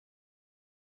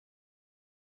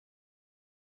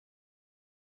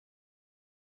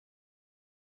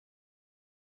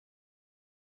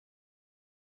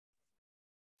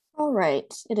All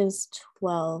right, it is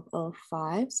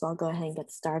 12:05, so I'll go ahead and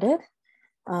get started.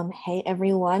 Hey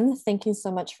everyone, thank you so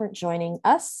much for joining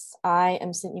us. I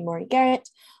am Sidney Garrett,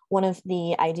 one of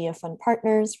the Idea Fund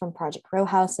partners from Project Row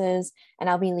Houses, and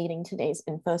I'll be leading today's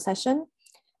info session.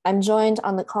 I'm joined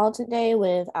on the call today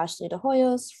with Ashley De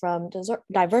Hoyos from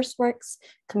Diverse Works,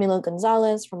 Camilo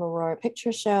Gonzalez from Aurora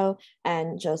Picture Show,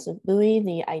 and Joseph Bowie,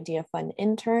 the Idea Fund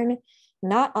intern.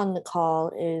 Not on the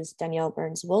call is Danielle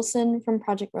Burns-Wilson from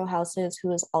Project Row Houses,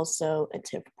 who is also a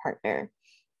TIP partner.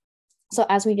 So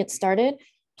as we get started,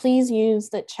 please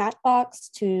use the chat box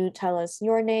to tell us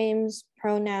your names,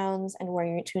 pronouns, and where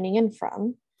you're tuning in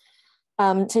from.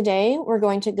 Today, we're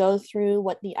going to go through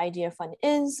what the Idea Fund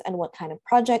is and what kind of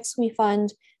projects we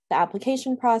fund, the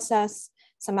application process,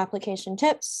 some application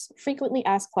tips, frequently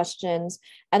asked questions,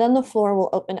 and then the floor will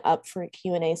open up for a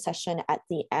Q&A session at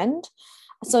the end.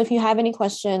 So if you have any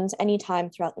questions anytime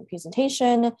throughout the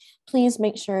presentation, please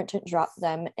make sure to drop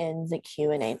them in the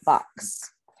Q&A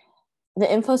box.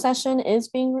 The info session is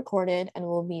being recorded and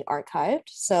will be archived.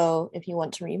 So if you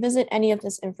want to revisit any of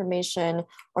this information,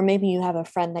 or maybe you have a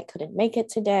friend that couldn't make it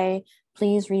today,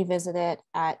 please revisit it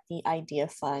at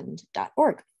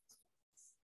theideafund.org.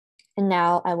 And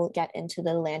now I will get into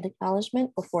the land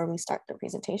acknowledgement before we start the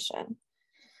presentation.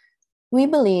 We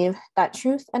believe that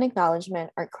truth and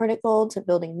acknowledgement are critical to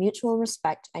building mutual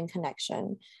respect and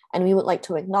connection, and we would like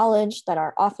to acknowledge that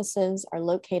our offices are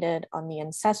located on the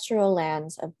ancestral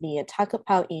lands of the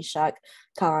Atakapau Ishak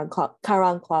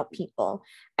Karankawa people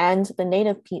and the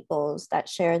native peoples that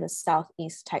share the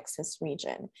Southeast Texas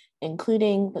region,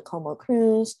 including the Como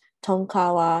Cruz,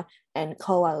 Tonkawa, and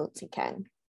Coahuiltecan.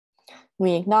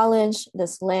 We acknowledge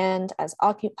this land as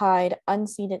occupied,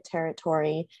 unceded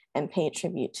territory and pay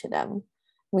tribute to them.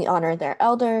 We honor their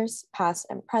elders, past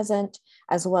and present,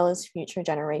 as well as future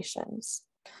generations.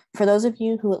 For those of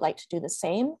you who would like to do the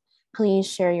same,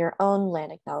 please share your own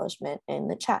land acknowledgement in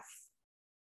the chat.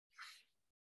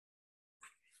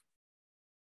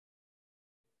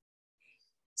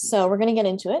 So we're going to get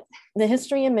into it. The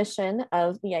history and mission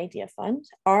of the Idea Fund.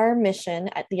 Our mission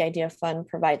at the Idea Fund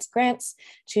provides grants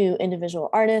to individual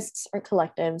artists or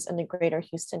collectives in the greater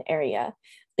Houston area.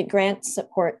 The grants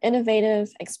support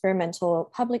innovative,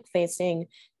 experimental, public-facing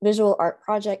visual art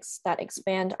projects that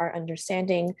expand our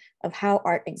understanding of how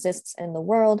art exists in the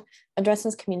world,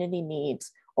 addresses community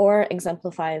needs, or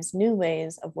exemplifies new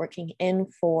ways of working in,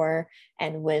 for,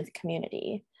 and with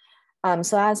community.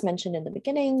 So as mentioned in the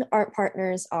beginning, art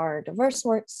partners are Diverse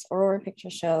Works, Aurora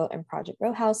Picture Show, and Project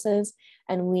Row Houses,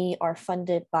 and we are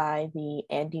funded by the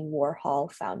Andy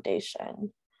Warhol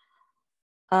Foundation.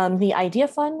 The Idea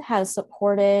Fund has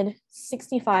supported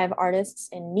 65 artists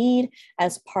in need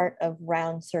as part of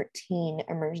Round 13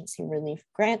 Emergency Relief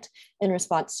Grant in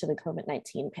response to the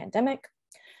COVID-19 pandemic.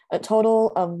 A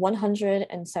total of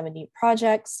 170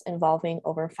 projects involving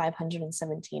over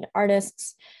 517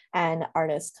 artists and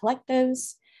artist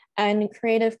collectives and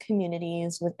creative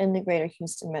communities within the greater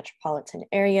Houston metropolitan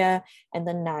area and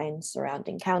the 9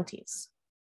 surrounding counties.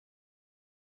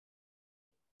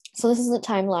 So this is the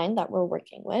timeline that we're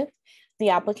working with. The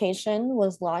application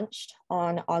was launched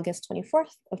on August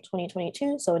 24th of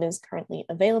 2022, so it is currently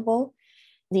available.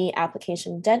 The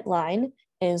application deadline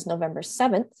is November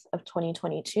 7th of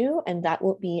 2022, and that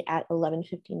will be at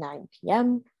 11:59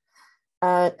 p.m.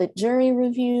 The jury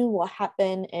review will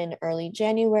happen in early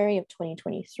January of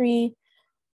 2023.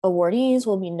 Awardees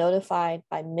will be notified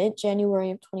by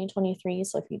mid-January of 2023.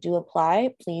 So if you do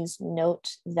apply, please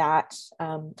note that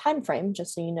timeframe,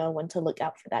 just so you know when to look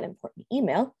out for that important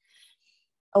email.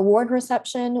 Award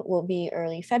reception will be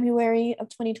early February of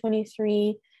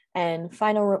 2023. And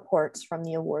final reports from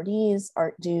the awardees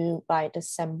are due by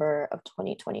December of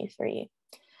 2023.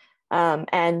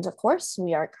 And of course,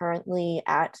 we are currently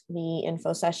at the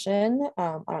info session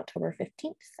on October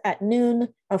 15th at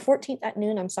noon, or 14th at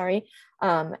noon, I'm sorry.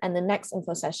 And the next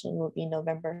info session will be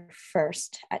November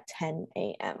 1st at 10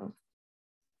 a.m.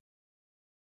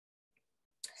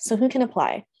 So who can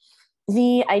apply?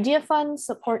 The Idea Fund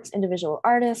supports individual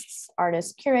artists,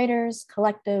 artist curators,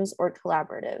 collectives, or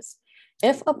collaboratives.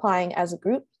 If applying as a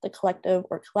group, the collective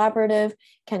or collaborative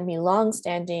can be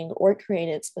long-standing or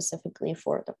created specifically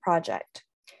for the project.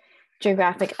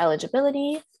 Geographic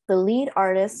eligibility, the lead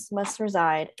artists must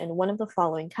reside in one of the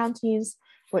following counties,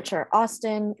 which are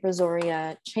Austin,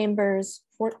 Brazoria, Chambers,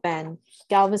 Fort Bend,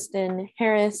 Galveston,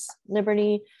 Harris,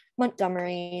 Liberty,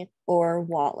 Montgomery, or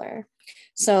Waller.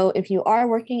 So if you are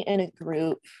working in a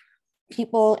group,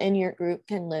 people in your group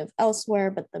can live elsewhere,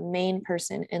 but the main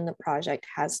person in the project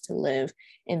has to live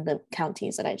in the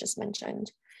counties that I just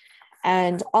mentioned.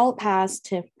 And all pass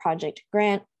TIF project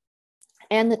grant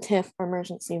and the TIF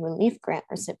Emergency Relief Grant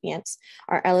recipients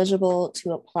are eligible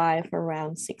to apply for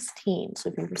round 16. So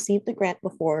if you've received the grant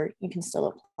before, you can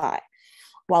still apply.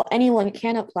 While anyone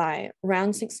can apply,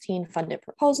 round 16 funded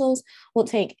proposals will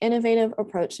take innovative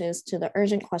approaches to the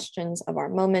urgent questions of our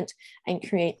moment and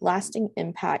create lasting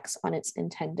impacts on its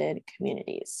intended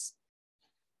communities.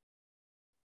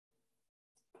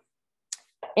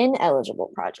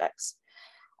 Ineligible projects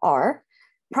are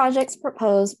projects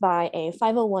proposed by a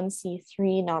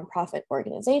 501c3 nonprofit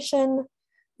organization,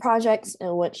 projects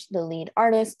in which the lead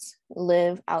artists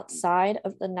live outside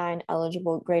of the 9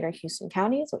 eligible Greater Houston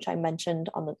counties, which I mentioned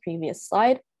on the previous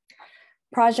slide,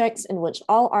 projects in which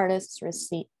all artists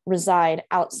reside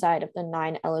outside of the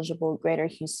 9 eligible Greater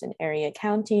Houston area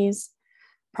counties,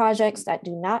 projects that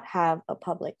do not have a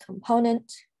public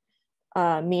component,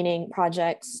 meaning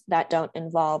projects that don't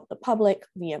involve the public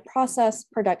via process,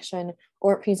 production,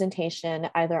 or presentation,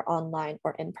 either online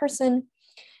or in person,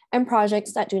 and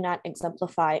projects that do not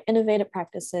exemplify innovative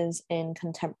practices in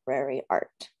contemporary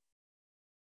art.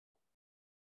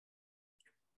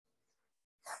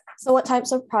 So what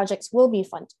types of projects will be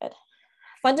funded?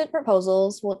 Funded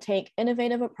proposals will take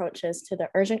innovative approaches to the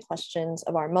urgent questions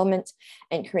of our moment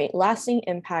and create lasting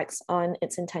impacts on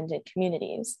its intended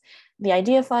communities. The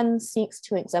Idea Fund seeks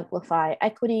to exemplify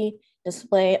equity,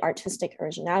 display artistic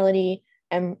originality,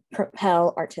 and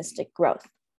propel artistic growth.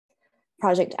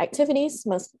 Project activities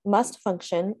must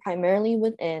function primarily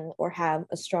within or have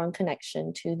a strong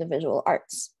connection to the visual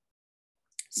arts.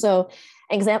 So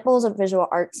examples of visual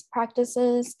arts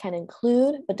practices can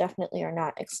include, but definitely are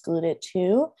not excluded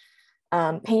to,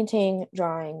 painting,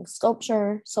 drawing,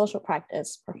 sculpture, social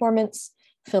practice, performance,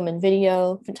 film and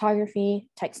video, photography,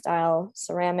 textile,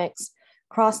 ceramics,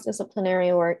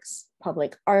 cross-disciplinary works,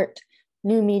 public art,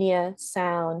 new media,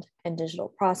 sound, and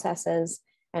digital processes.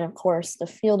 And of course, the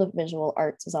field of visual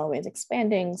arts is always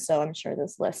expanding, so I'm sure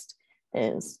this list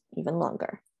is even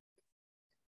longer.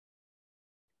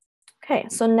 Okay,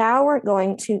 so now we're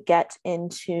going to get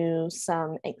into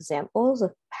some examples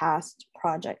of past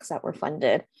projects that were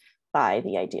funded by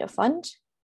the Idea Fund.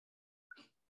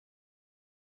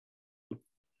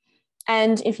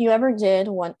 And if you ever did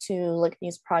want to look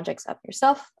these projects up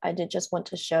yourself, I did just want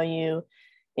to show you,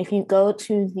 if you go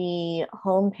to the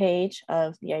homepage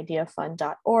of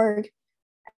theideafund.org,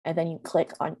 and then you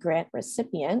click on grant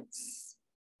recipients,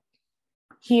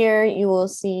 here you will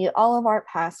see all of our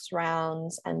past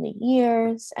rounds and the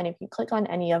years. And if you click on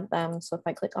any of them, so if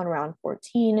I click on round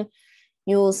 14,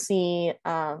 you will see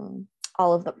all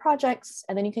of the projects,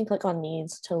 and then you can click on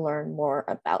these to learn more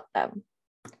about them.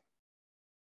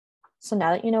 So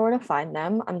now that you know where to find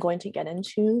them, I'm going to get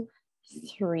into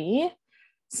 3.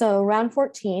 So round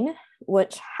 14,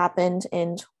 which happened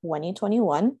in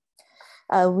 2021,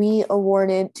 we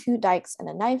awarded 2 Dykes and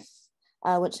a Knife,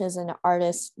 which is an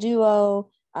artist duo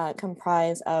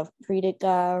comprised of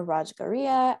Pridika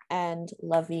Rajgaria and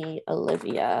Lovey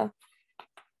Olivia.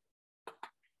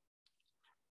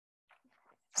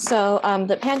 So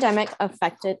the pandemic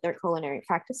affected their culinary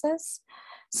practices.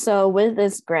 So with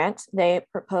this grant, they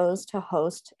proposed to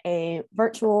host a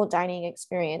virtual dining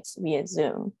experience via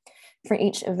Zoom. For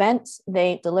each event,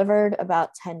 they delivered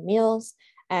about 10 meals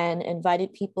and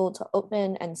invited people to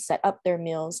open and set up their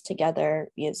meals together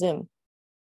via Zoom.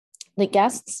 The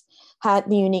guests had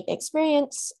the unique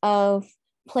experience of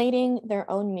plating their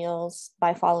own meals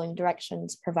by following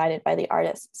directions provided by the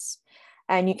artists.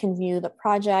 And you can view the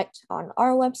project on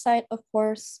our website, of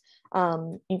course.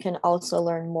 You can also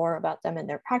learn more about them and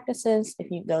their practices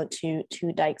if you go to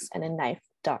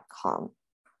twodykesandaknife.com.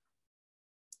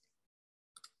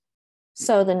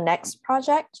 So the next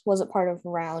project was a part of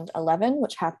round 11,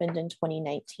 which happened in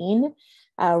 2019.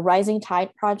 Rising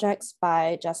Tide Projects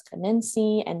by Jessica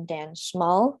Nincy and Dan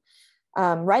Schmall.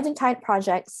 Rising Tide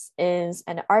Projects is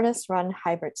an artist-run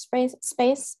hybrid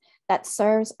space that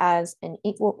serves as an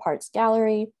equal parts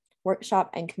gallery, workshop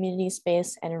and community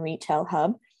space, and a retail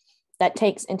hub that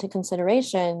takes into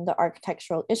consideration the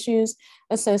architectural issues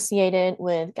associated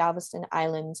with Galveston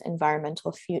Island's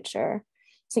environmental future.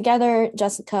 Together,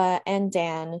 Jessica and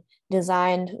Dan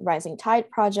designed Rising Tide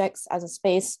Projects as a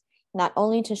space not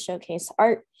only to showcase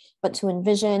art, but to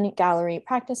envision gallery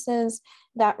practices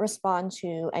that respond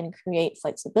to and create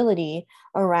flexibility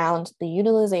around the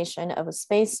utilization of a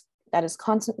space that is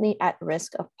constantly at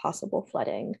risk of possible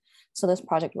flooding. So this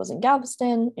project was in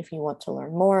Galveston. If you want to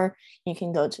learn more, you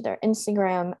can go to their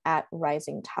Instagram at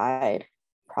Rising Tide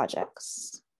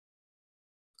Projects.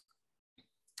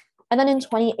 And then in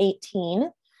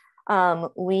 2018,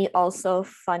 we also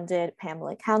funded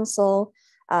Pamela Council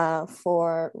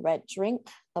for Red Drink,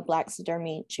 a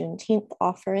Blacktaxidermy Juneteenth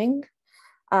offering.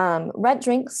 Red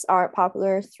drinks are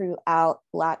popular throughout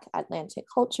Black Atlantic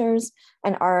cultures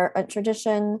and are a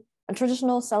traditional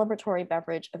celebratory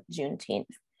beverage of Juneteenth.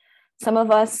 Some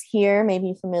of us here may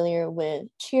be familiar with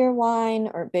cheer wine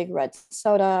or big red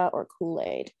soda or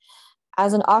Kool-Aid.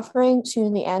 As an offering to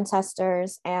the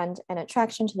ancestors and an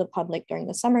attraction to the public during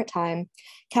the summertime,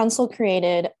 council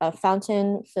created a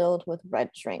fountain filled with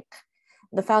red drink.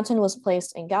 The fountain was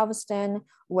placed in Galveston,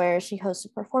 where she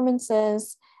hosted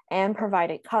performances and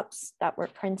provided cups that were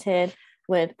printed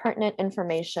with pertinent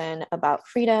information about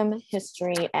freedom,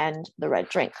 history, and the red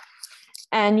drink.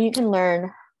 And you can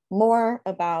learn more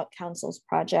about Council's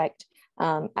project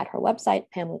at her website,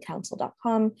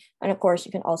 PamelaCouncil.com. And of course,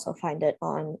 you can also find it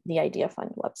on the Idea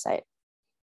Fund website.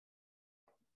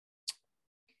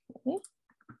 Okay.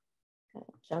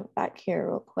 Jump back here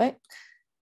real quick.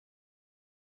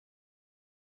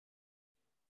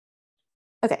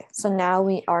 Okay, so now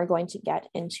we are going to get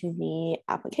into the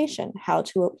application, how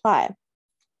to apply.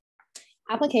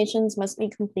 Applications must be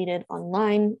completed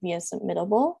online via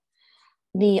Submittable.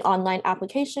 The online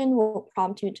application will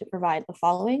prompt you to provide the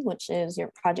following, which is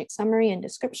your project summary and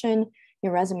description,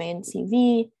 your resume and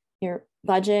CV, your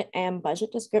budget and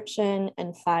budget description,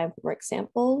 and 5 work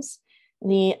samples.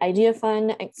 The Idea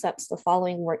Fund accepts the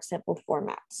following work sample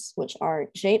formats, which are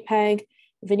JPEG,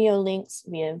 video links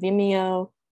via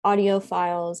Vimeo, audio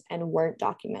files, and Word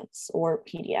documents or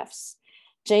PDFs.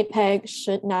 JPEG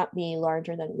should not be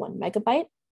larger than 1 megabyte.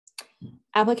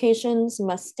 Applications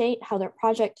must state how their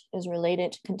project is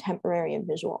related to contemporary and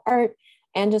visual art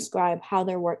and describe how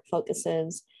their work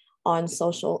focuses on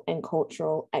social and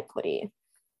cultural equity.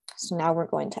 So now we're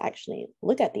going to actually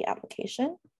look at the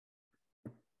application.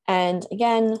 And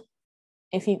again,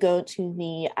 if you go to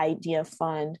the Idea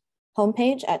Fund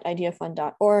homepage at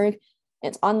ideafund.org,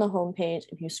 it's on the homepage.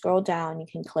 If you scroll down, you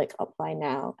can click Apply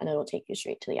Now, and it'll take you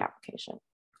straight to the application.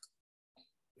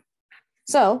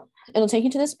 So it'll take you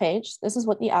to this page. This is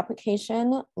what the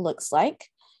application looks like.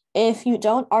 If you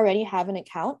don't already have an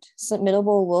account,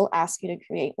 Submittable will ask you to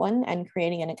create one, and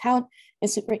creating an account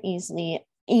is super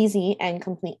easy and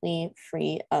completely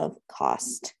free of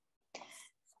cost.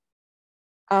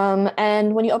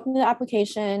 And when you open the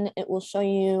application, it will show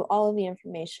you all of the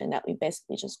information that we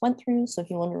basically just went through. So if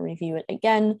you want to review it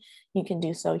again, you can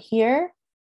do so here.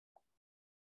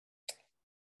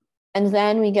 And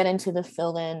then we get into the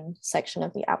fill-in section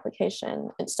of the application.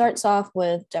 It starts off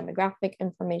with demographic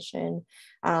information,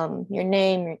 your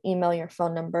name, your email, your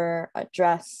phone number,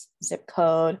 address, zip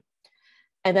code.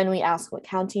 And then we ask what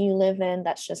county you live in.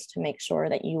 That's just to make sure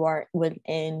that you are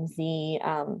within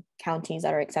the counties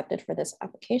that are accepted for this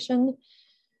application.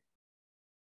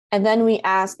 And then we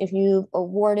ask if you've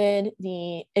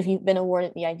been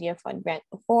awarded the Idea Fund grant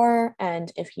before,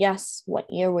 and if yes, what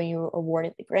year were you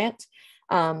awarded the grant?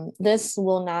 This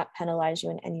will not penalize you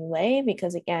in any way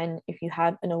because, again, if you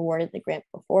have been awarded the grant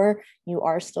before, you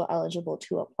are still eligible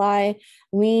to apply.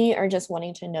 We are just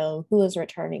wanting to know who is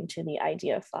returning to the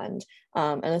Idea Fund,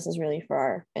 and this is really for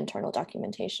our internal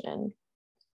documentation.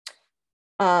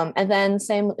 And then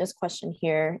same with this question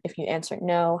here. If you answered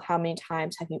no, how many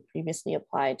times have you previously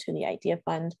applied to the Idea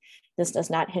Fund? This does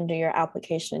not hinder your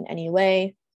application in any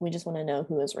way. We just want to know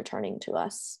who is returning to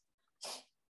us.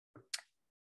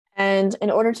 And in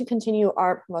order to continue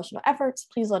our promotional efforts,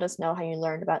 please let us know how you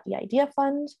learned about the Idea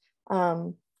Fund.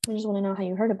 We just want to know how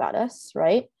you heard about us,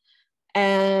 right?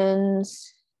 And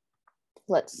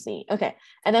let's see. Okay,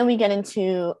 and then we get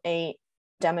into a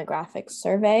demographic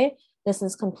survey. This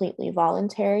is completely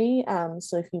voluntary.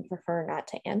 So if you prefer not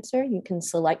to answer, you can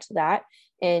select that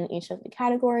in each of the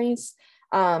categories.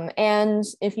 And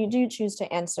if you do choose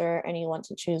to answer and you want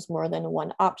to choose more than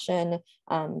one option,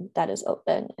 that is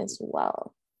open as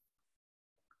well.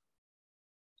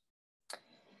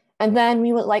 And then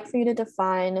we would like for you to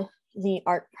define the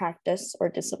art practice or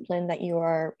discipline that you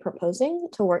are proposing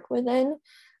to work within.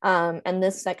 And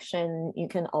this section, you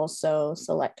can also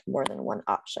select more than one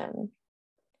option.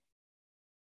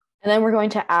 And then we're going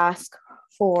to ask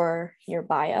for your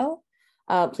bio.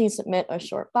 Please submit a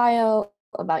short bio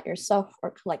about yourself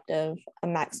or collective, a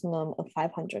maximum of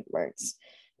 500 words.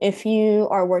 If you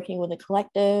are working with a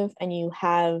collective and you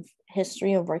have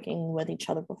history of working with each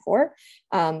other before,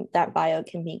 that bio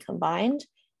can be combined.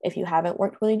 If you haven't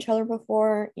worked with each other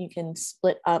before, you can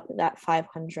split up that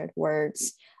 500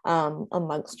 words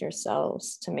amongst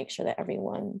yourselves to make sure that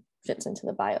everyone fits into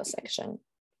the bio section.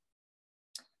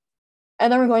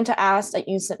 And then we're going to ask that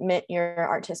you submit your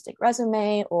artistic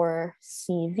resume or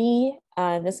CV.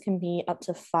 This can be up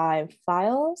to 5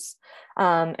 files,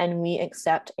 and we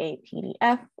accept a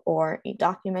PDF or a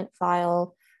document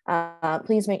file.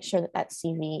 Please make sure that that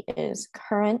CV is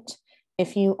current.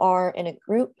 If you are in a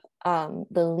group,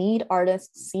 the lead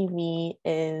artist's CV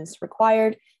is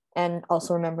required. And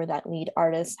also remember that lead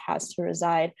artist has to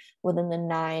reside within the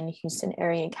 9 Houston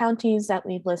area counties that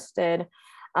we've listed.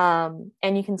 And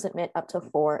you can submit up to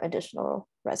 4 additional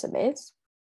resumes.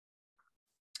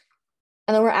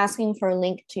 And then we're asking for a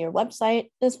link to your website.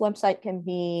 This website can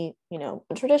be,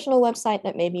 a traditional website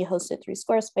that may be hosted through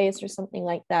Squarespace or something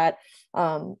like that,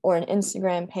 or an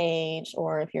Instagram page,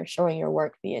 or if you're showing your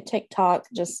work via TikTok,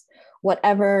 just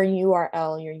whatever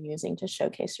URL you're using to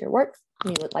showcase your work,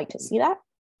 we would like to see that.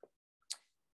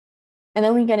 And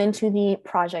then we get into the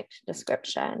project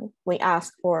description. We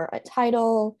ask for a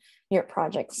title, your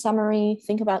project summary.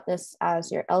 Think about this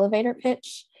as your elevator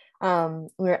pitch.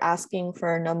 We're asking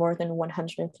for no more than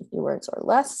 150 words or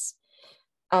less.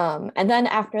 And then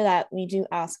after that, we do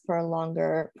ask for a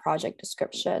longer project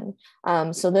description.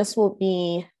 So this will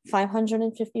be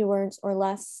 550 words or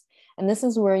less. And this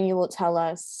is where you will tell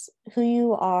us who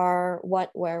you are, what,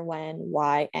 where, when,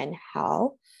 why, and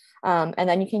how. And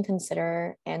then you can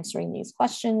consider answering these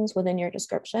questions within your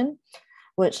description,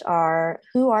 which are,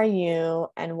 who are you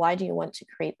and why do you want to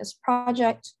create this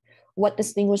project? What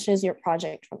distinguishes your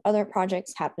project from other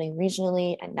projects happening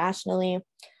regionally and nationally?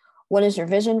 What is your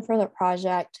vision for the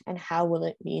project and how will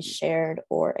it be shared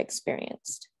or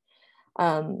experienced?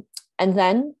 And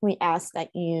then we ask that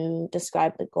you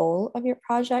describe the goal of your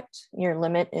project. Your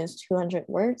limit is 200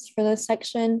 words for this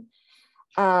section.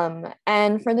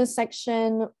 And for this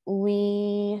section,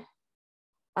 we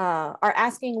are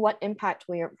asking what impact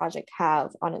will your project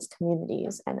have on its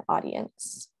communities and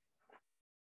audience.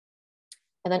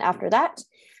 And then after that,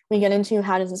 we get into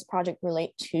how does this project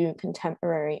relate to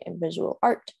contemporary and visual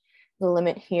art. The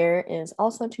limit here is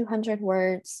also 200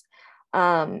 words.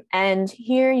 And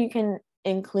here you can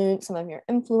include some of your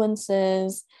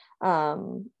influences,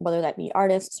 whether that be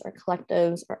artists or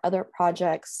collectives or other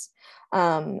projects.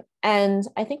 And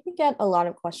I think we get a lot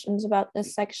of questions about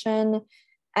this section.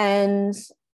 And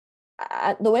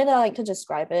the way that I like to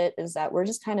describe it is that we're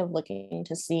just kind of looking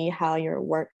to see how your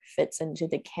work fits into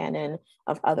the canon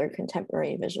of other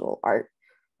contemporary visual art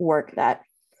work that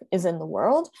is in the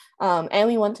world. And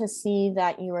we want to see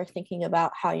that you are thinking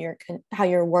about how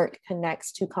your work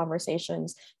connects to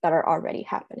conversations that are already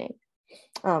happening.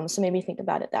 So maybe think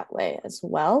about it that way as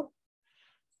well.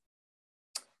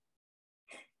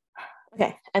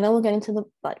 Okay, and then we'll get into the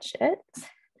budget.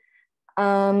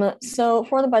 So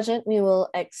for the budget, we will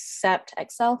accept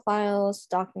Excel files,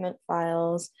 document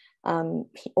files,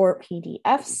 or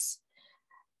PDFs.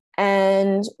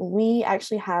 And we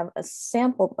actually have a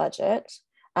sample budget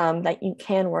that you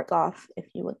can work off if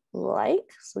you would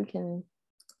like. So we can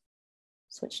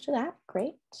switch to that,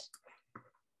 great.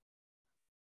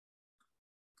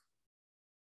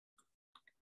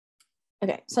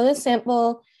 Okay, so this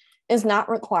sample is not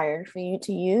required for you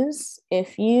to use.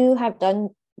 If you have done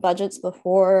budgets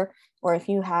before, or if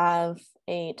you have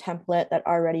a template that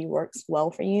already works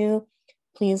well for you,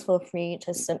 please feel free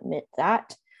to submit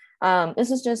that. This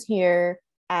is just here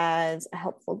as a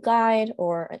helpful guide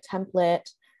or a template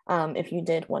if you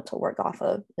did want to work off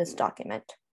of this document.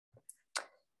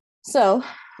 So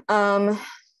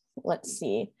let's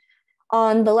see.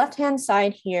 On the left-hand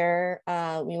side here,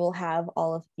 we will have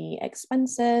all of the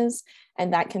expenses,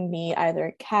 and that can be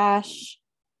either cash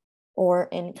or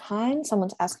in kind.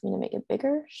 Someone's asking me to make it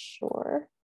bigger. Sure.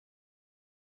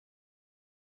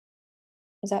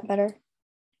 Is that better?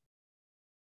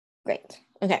 Great.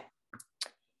 Okay.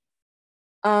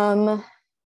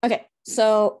 Okay.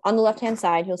 So on the left-hand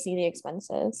side, you'll see the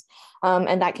expenses,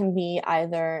 and that can be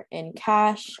either in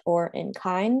cash or in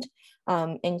kind.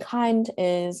 In kind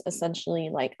is essentially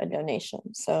like a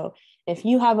donation. So if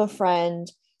you have a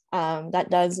friend that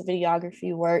does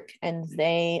videography work and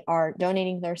they are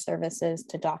donating their services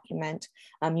to document,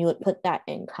 you would put that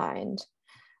in kind.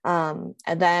 And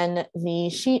then the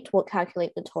sheet will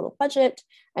calculate the total budget,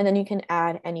 and then you can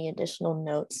add any additional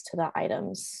notes to the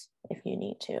items if you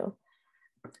need to.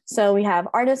 So we have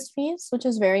artist fees, which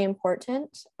is very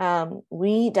important.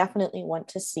 We definitely want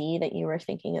to see that you are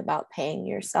thinking about paying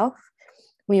yourself.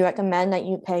 We recommend that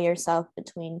you pay yourself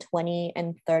between 20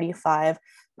 and 35%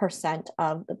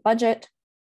 of the budget.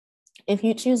 If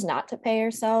you choose not to pay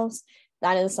yourselves,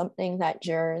 that is something that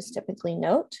jurors typically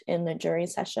note in the jury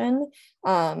session,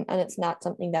 and it's not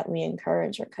something that we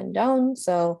encourage or condone.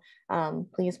 So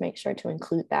please make sure to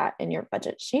include that in your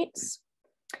budget sheets.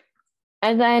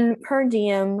 And then per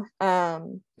diem,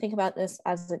 think about this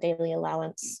as a daily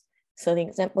allowance. So the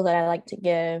example that I like to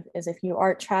give is if you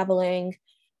are traveling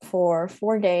for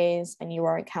 4 days and you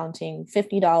are accounting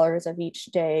 $50 of each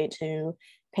day to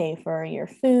pay for your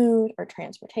food or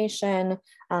transportation,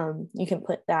 you can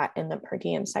put that in the per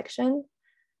diem section.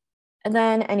 And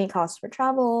then any costs for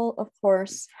travel, of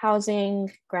course,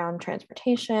 housing, ground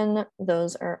transportation,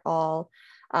 those are all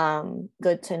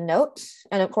good to note.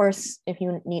 And of course, if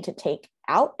you need to take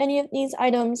out any of these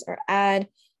items or add,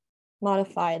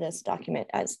 modify this document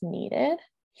as needed.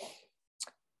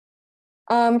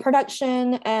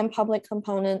 Production and public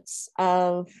components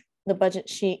of the budget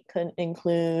sheet could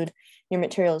include your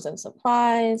materials and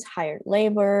supplies, hired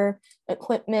labor,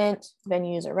 equipment,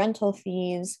 venues or rental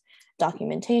fees,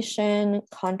 documentation,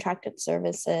 contracted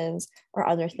services, or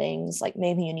other things like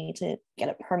maybe you need to get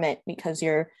a permit because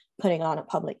you're putting on a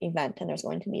public event and there's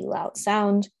going to be loud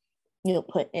sound. You'll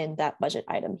put in that budget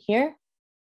item here.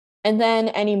 And then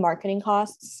any marketing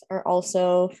costs are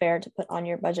also fair to put on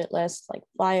your budget list, like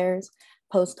flyers,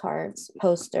 postcards,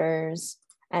 posters,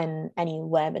 and any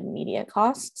web and media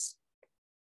costs.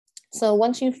 So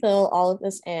once you fill all of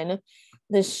this in,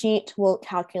 the sheet will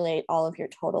calculate all of your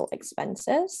total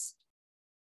expenses.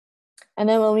 And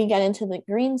then when we get into the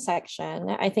green section,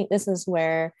 I think this is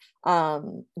where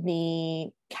the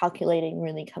calculating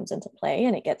really comes into play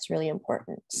and it gets really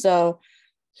important. So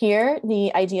here,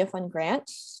 the Idea Fund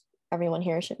grant, everyone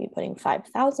here should be putting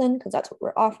 5,000 because that's what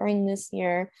we're offering this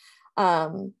year.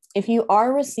 If you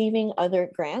are receiving other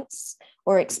grants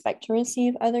or expect to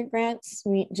receive other grants,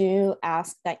 we do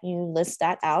ask that you list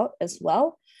that out as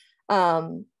well.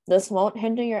 This won't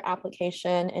hinder your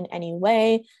application in any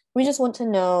way. We just want to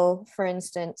know, for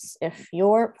instance, if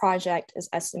your project is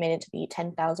estimated to be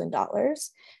 $10,000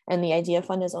 and the Idea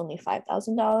Fund is only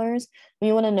 $5,000,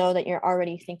 we want to know that you're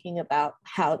already thinking about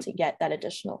how to get that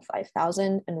additional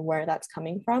 $5,000 and where that's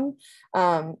coming from,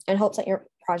 in hopes that your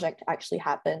project actually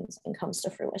happens and comes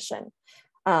to fruition.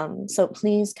 So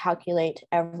please calculate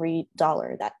every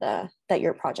dollar that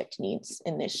your project needs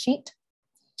in this sheet.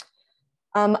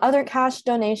 Other cash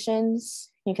donations,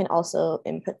 you can also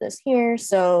input this here.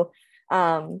 So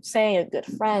say a good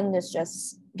friend is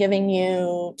just giving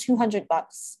you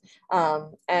 $200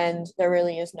 and there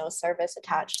really is no service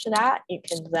attached to that. You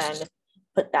can then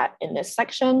put that in this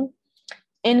section.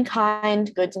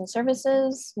 In-kind goods and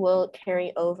services will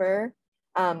carry over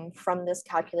from this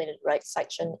calculated right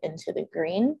section into the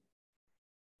green.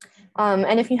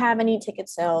 And if you have any ticket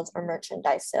sales or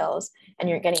merchandise sales and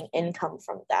you're getting income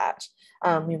from that,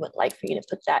 we would like for you to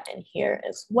put that in here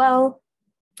as well.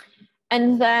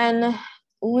 And then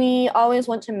we always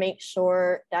want to make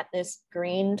sure that this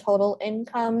green total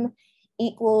income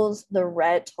equals the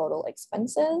red total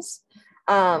expenses.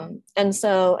 And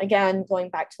so again, going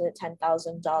back to the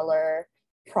 $10,000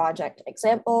 project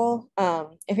example,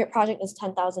 if your project is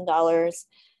 $10,000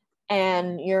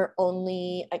 and you're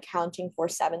only accounting for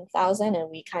 $7,000 and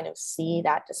we kind of see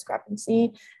that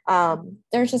discrepancy,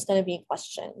 there's just going to be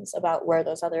questions about where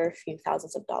those other few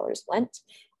thousands of dollars went.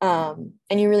 And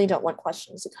you really don't want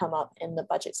questions to come up in the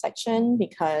budget section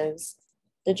because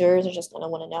the jurors are just going to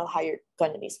want to know how you're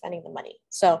going to be spending the money.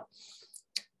 So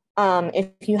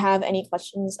if you have any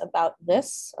questions about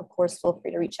this, of course, feel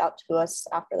free to reach out to us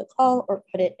after the call or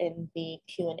put it in the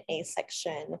Q&A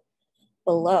section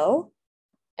below.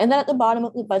 And then at the bottom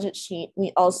of the budget sheet,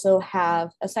 we also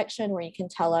have a section where you can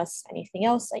tell us anything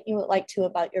else that you would like to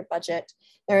about your budget.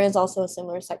 There is also a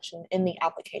similar section in the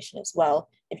application as well,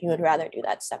 if you would rather do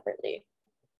that separately.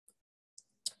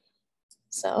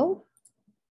 So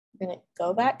I'm going to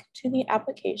go back to the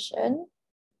application.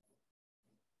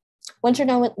 Once you're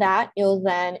done with that, you'll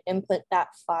then input that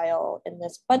file in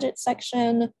this budget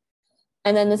section.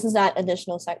 And then this is that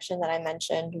additional section that I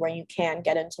mentioned where you can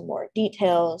get into more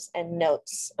details and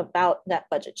notes about that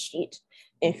budget sheet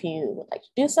if you would like to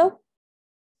do so.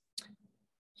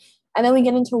 And then we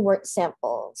get into work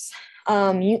samples.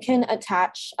 You can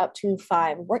attach up to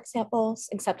 5 work samples.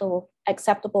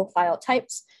 Acceptable file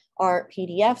types are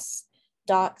PDFs,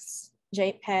 docs,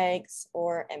 JPEGs,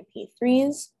 or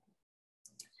MP3s.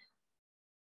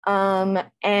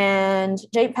 And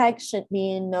JPEG should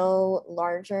be no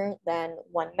larger than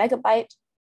 1 megabyte.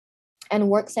 And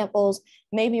work samples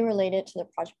may be related to the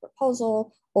project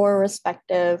proposal or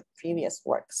respective previous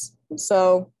works.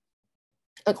 So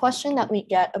a question that we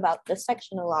get about this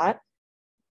section a lot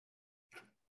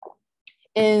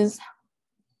is,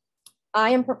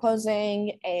 I am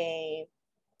proposing a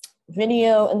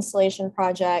video installation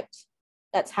project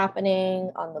that's happening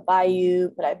on the bayou,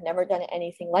 but I've never done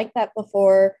anything like that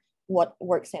before. What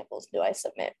work samples do I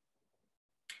submit?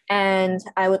 And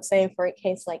I would say for a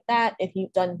case like that, if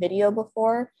you've done video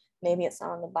before, maybe it's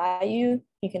not on the bayou,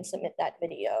 you can submit that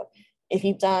video. If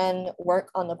you've done work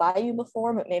on the bayou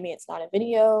before, but maybe it's not a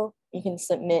video, you can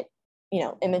submit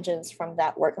images from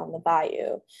that work on the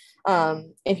bayou.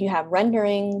 If you have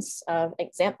renderings of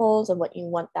examples of what you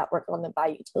want that work on the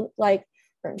bayou to look like,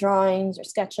 or drawings or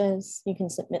sketches, you can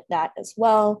submit that as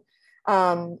well.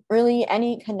 Really,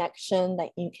 any connection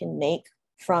that you can make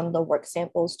from the work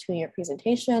samples to your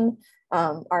presentation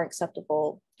are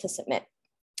acceptable to submit.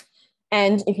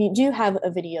 And if you do have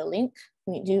a video link,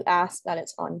 we do ask that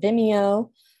it's on Vimeo,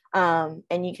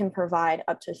 and you can provide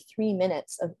up to 3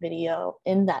 minutes of video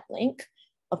in that link.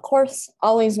 Of course,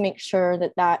 always make sure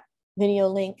that that video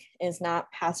link is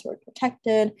not password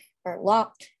protected or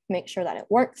locked. Make sure that it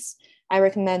works. I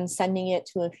recommend sending it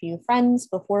to a few friends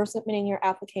before submitting your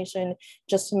application,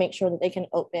 just to make sure that they can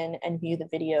open and view the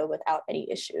video without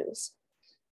any issues.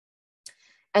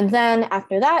 And then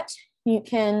after that, you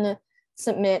can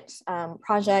submit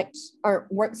project or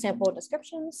work sample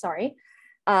descriptions,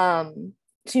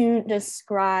 to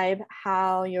describe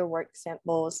how your work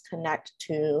samples connect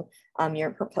to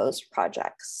your proposed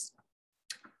projects.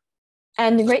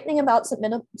 And the great thing about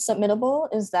submittable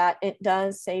is that it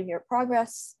does save your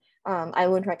progress. I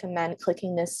would recommend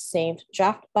clicking this saved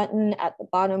draft button at the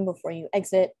bottom before you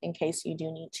exit, in case you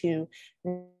do need to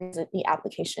visit the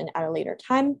application at a later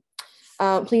time.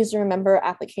 Please remember,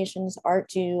 applications are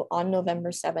due on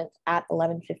November 7th at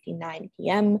 11:59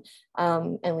 p.m.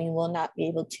 And we will not be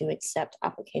able to accept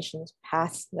applications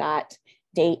past that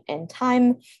date and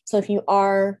time. So if you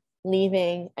are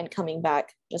leaving and coming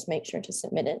back, just make sure to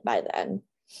submit it by then.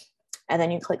 And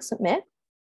then you click submit,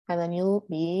 and then you'll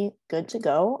be good to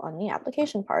go on the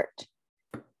application part.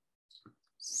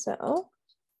 So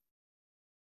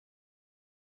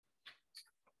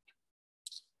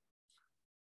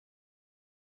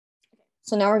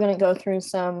now we're going to go through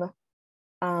some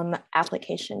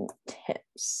application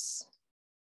tips.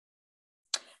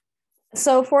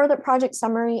 So for the project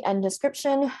summary and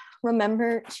description,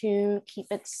 remember to keep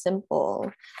it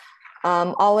simple.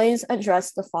 Always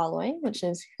address the following, which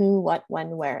is who, what,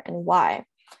 when, where, and why.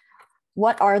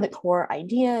 What are the core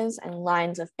ideas and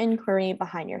lines of inquiry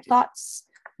behind your thoughts?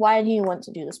 Why do you want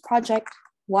to do this project?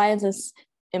 Why is this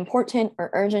important or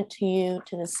urgent to you,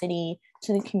 to the city,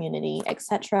 to the community,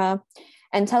 etc.?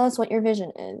 And tell us what your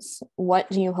vision is. What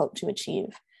do you hope to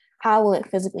achieve? How will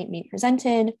it physically be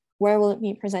presented? Where will it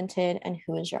be presented? And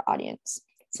who is your audience?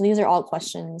 So these are all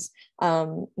questions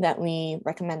that we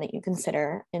recommend that you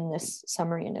consider in this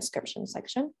summary and description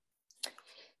section.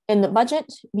 In the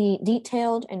budget, be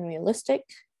detailed and realistic.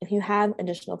 If you have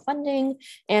additional funding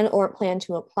and or plan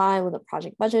to apply with a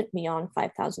project budget beyond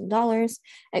 $5,000,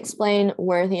 explain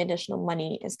where the additional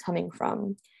money is coming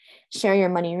from. Share your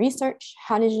money research.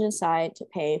 How did you decide to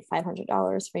pay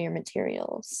 $500 for your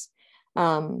materials?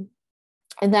 And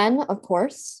then, of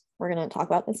course, we're going to talk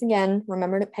about this again.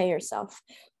 Remember to pay yourself.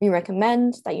 We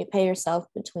recommend that you pay yourself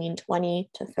between 20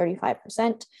 to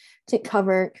 35% to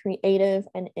cover creative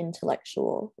and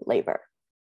intellectual labor.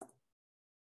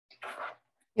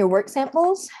 Your work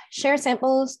samples. Share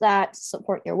samples that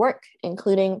support your work,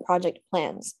 including project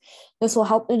plans. This will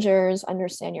help the jurors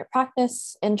understand your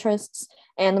practice, interests,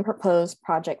 and the proposed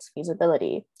project's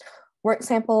feasibility. Work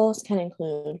samples can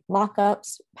include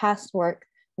mock-ups, past work,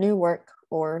 new work,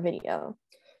 or video.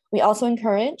 We also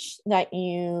encourage that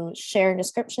you share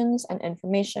descriptions and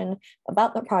information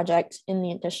about the project in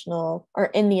the additional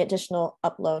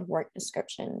upload work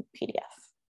description PDF.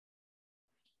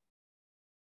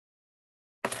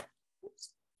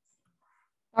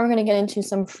 Now we're going to get into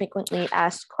some frequently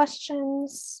asked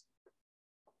questions.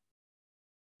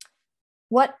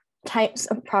 What types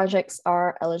of projects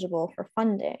are eligible for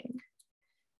funding?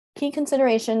 Key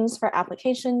considerations for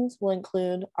applications will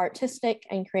include artistic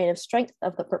and creative strength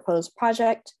of the proposed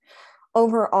project,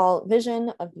 overall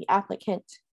vision of the applicant,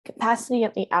 capacity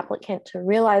of the applicant to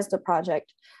realize the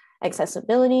project,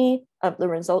 accessibility of the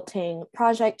resulting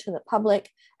project to the public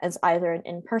as either an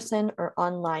in-person or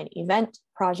online event,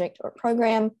 project, or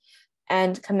program,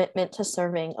 and commitment to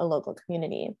serving a local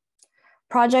community.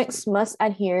 Projects must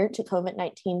adhere to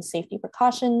COVID-19 safety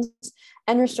precautions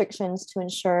and restrictions to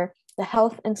ensure the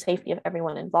health and safety of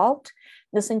everyone involved.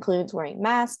 This includes wearing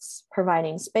masks,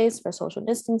 providing space for social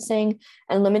distancing,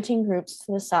 and limiting groups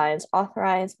to the size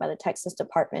authorized by the Texas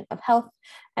Department of Health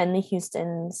and the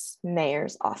Houston's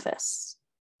mayor's office.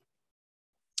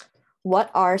 What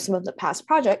are some of the past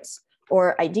projects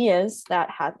or ideas that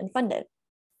have been funded?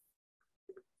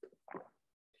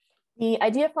 The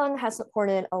Idea Fund has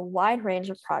supported a wide range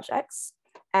of projects,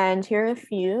 and here are a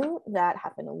few that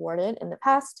have been awarded in the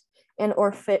past and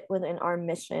or fit within our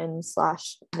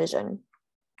mission/vision.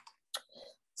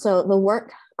 So the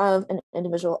work of an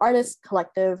individual artist,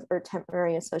 collective, or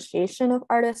temporary association of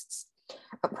artists,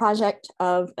 a project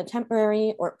of a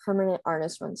temporary or permanent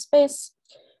artist-run space,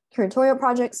 curatorial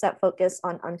projects that focus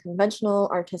on unconventional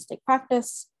artistic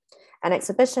practice, an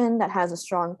exhibition that has a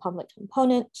strong public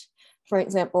component, for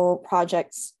example,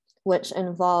 projects which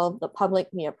involve the public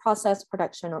via process,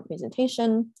 production, or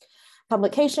presentation,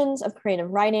 publications of creative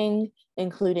writing,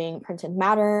 including printed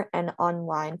matter and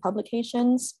online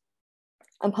publications,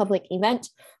 a public event,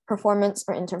 performance,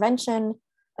 or intervention,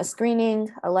 a screening,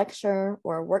 a lecture,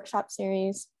 or a workshop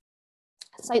series,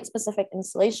 site-specific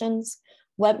installations,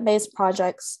 web-based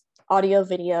projects, audio,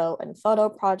 video, and photo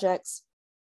projects,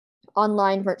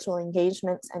 online virtual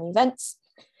engagements and events,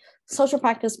 social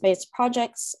practice-based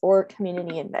projects, or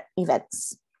community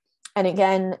events. And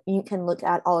again, you can look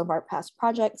at all of our past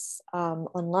projects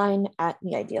online at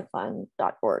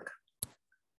theideafund.org.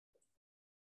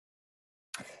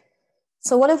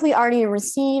 So what if we already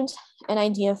received an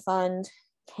idea fund?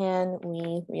 Can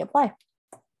we reapply?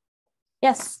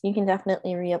 Yes, you can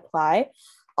definitely reapply.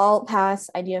 All past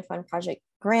Idea Fund project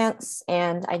grants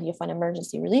and Idea Fund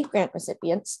Emergency Relief Grant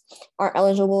recipients are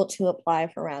eligible to apply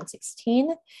for round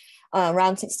 16.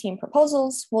 Round 16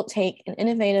 proposals will take an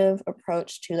innovative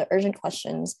approach to the urgent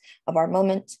questions of our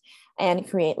moment and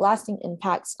create lasting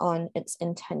impacts on its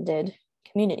intended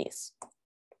communities.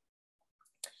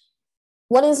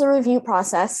 What is the review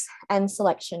process and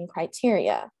selection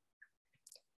criteria?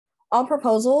 All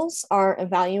proposals are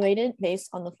evaluated based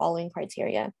on the following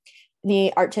criteria: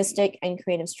 the artistic and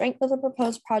creative strength of the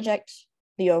proposed project,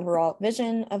 the overall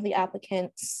vision of the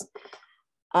applicants,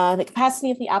 the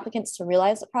capacity of the applicants to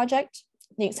realize the project,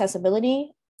 the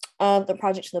accessibility of the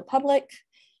project to the public,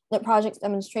 the project's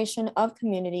demonstration of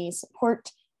community support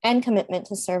and commitment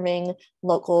to serving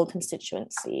local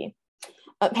constituency.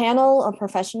 A panel of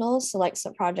professionals selects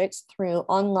the projects through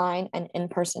online and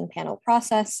in-person panel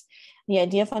process. The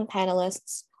Idea Fund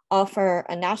panelists offer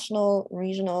a national,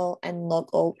 regional, and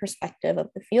local perspective of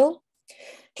the field.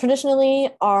 Traditionally,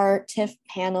 our TIFF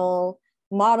panel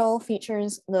model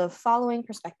features the following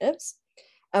perspectives: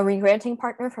 a re-granting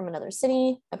partner from another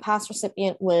city, a past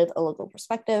recipient with a local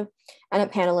perspective, and a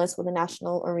panelist with a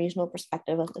national or regional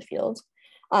perspective of the field.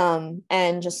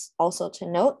 And just also to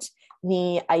note,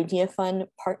 the Idea Fund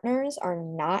partners are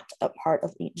not a part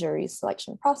of the jury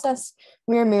selection process.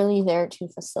 We are merely there to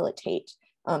facilitate,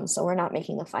 so we're not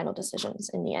making the final decisions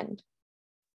in the end.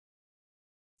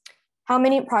 How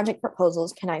many project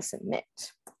proposals can I submit?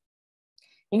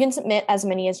 You can submit as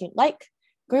many as you'd like.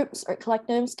 Groups or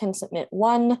collectives can submit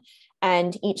one,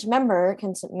 and each member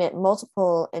can submit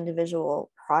multiple individual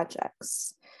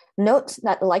projects. Note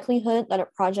that the likelihood that a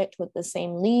project with the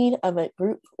same lead of a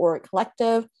group or a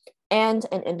collective and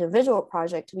an individual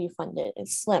project to be funded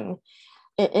is slim.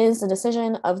 It is the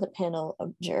decision of the panel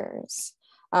of jurors.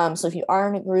 So if you are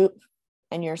in a group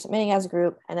and you're submitting as a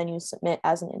group and then you submit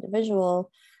as an individual,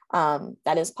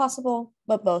 that is possible,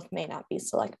 but both may not be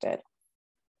selected.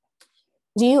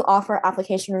 Do you offer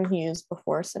application reviews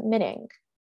before submitting?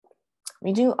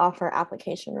 We do offer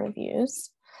application reviews.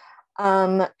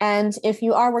 And if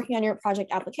you are working on your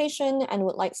project application and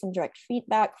would like some direct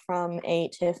feedback from a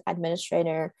TIFF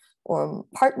administrator or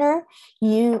partner,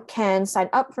 you can sign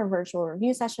up for virtual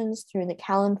review sessions through the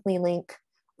Calendly link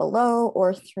below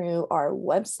or through our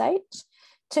website.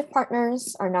 TIFF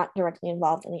partners are not directly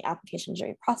involved in the application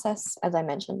jury process, as I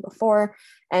mentioned before,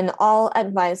 and all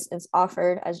advice is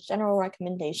offered as general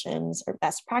recommendations or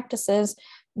best practices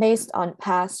based on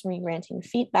past re-granting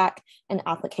feedback and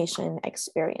application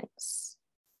experience.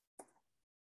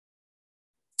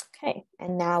 Okay,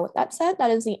 and now with that said,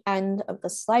 that is the end of the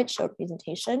slideshow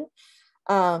presentation.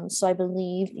 So I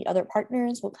believe the other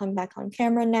partners will come back on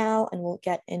camera now and we'll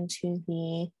get into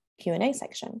the Q&A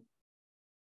section.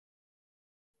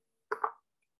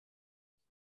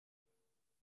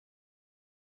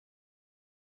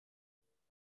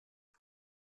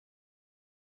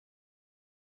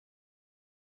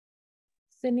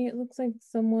 Sidney, it looks like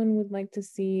someone would like to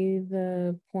see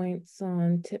the points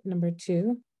on tip number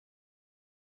 2.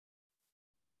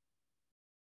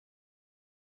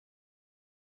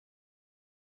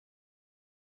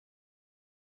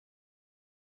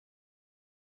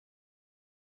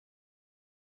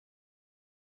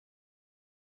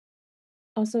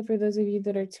 Also, for those of you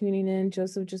that are tuning in,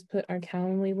 Joseph just put our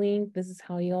Calendly link. This is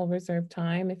how you'll reserve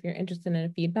time if you're interested in a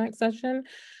feedback session.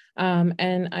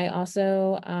 And I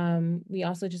also, we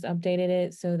also just updated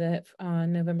it so that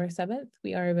on November 7th,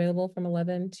 we are available from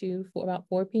 11 to about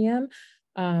 4 p.m.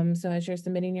 So as you're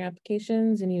submitting your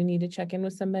applications and you need to check in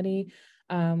with somebody,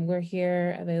 we're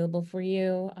here available for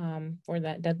you for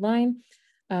that deadline.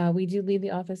 We do leave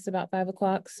the office about 5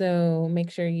 o'clock, so make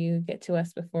sure you get to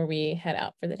us before we head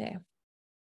out for the day.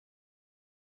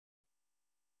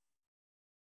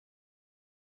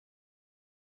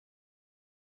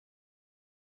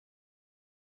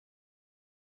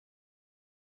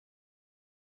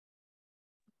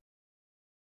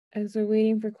 as we're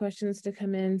waiting for questions to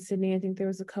come in, Sydney, I think there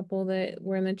was a couple that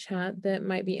were in the chat that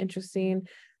might be interesting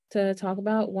to talk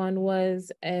about. One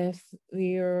was if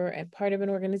you're a part of an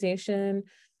organization,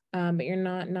 but you're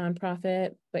not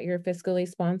nonprofit, but you're fiscally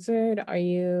sponsored, are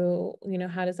you,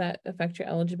 how does that affect your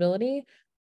eligibility?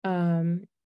 And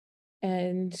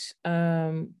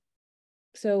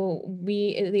so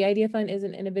the Idea Fund is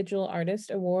an individual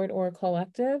artist award or a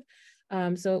collective.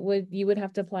 So you would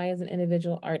have to apply as an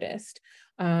individual artist.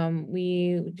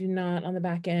 We do not on the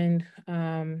back end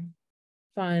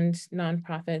fund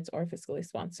nonprofits or fiscally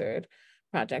sponsored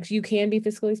projects. You can be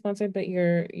fiscally sponsored, but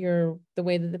the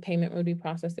way that the payment would be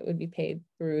processed, it would be paid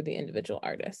through the individual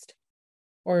artist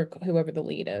or whoever the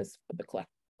lead is of the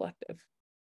collective.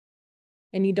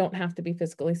 And you don't have to be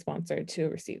fiscally sponsored to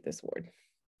receive this award.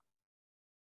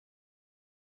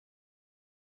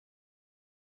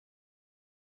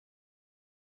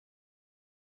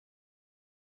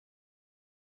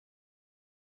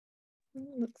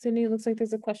 Sydney, it looks like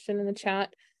there's a question in the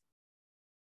chat.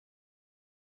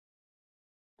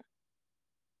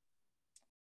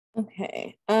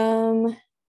 Okay.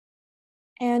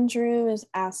 Andrew is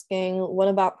asking, what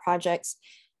about projects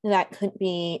that could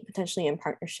be potentially in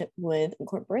partnership with a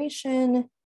corporation,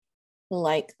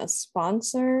 like a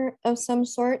sponsor of some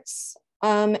sorts?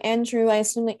 Andrew, I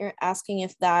assume that you're asking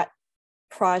if that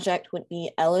project would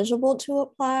be eligible to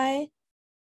apply.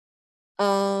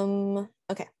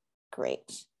 Okay,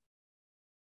 great.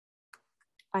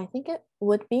 I think it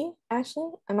would be,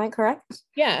 Ashley. Am I correct?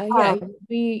 Yeah.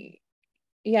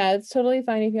 Yeah, it's totally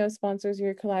fine if you have sponsors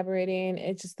you're collaborating.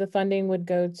 It's just the funding would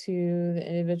go to the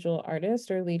individual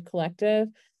artist or lead collective.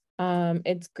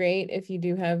 It's great if you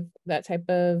do have that type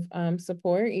of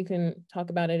support. You can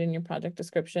talk about it in your project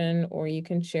description, or you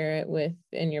can share it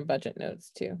in your budget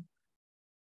notes too.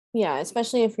 Yeah,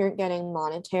 especially if you're getting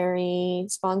monetary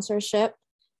sponsorship,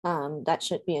 that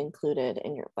should be included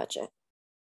in your budget.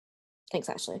 Thanks,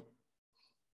 Ashley.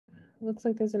 Looks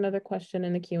like there's another question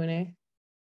in the Q&A.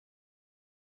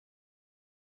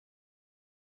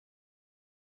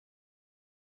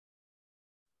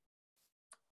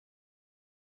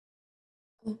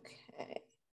 Okay.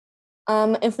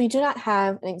 If we do not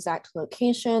have an exact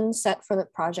location set for the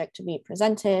project to be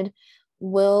presented,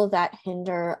 will that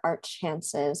hinder our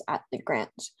chances at the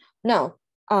grant? No,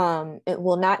 it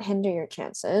will not hinder your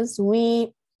chances.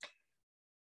 We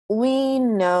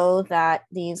know that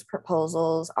these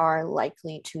proposals are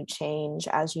likely to change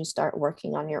as you start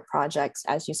working on your projects,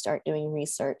 as you start doing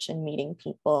research and meeting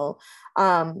people.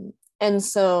 And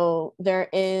so there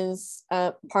is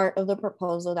a part of the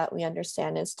proposal that we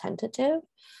understand is tentative.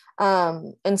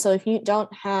 And so if you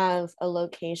don't have a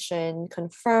location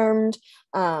confirmed,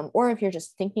 or if you're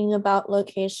just thinking about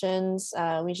locations,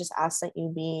 we just ask that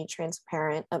you be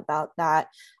transparent about that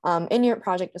in your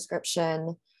project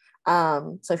description.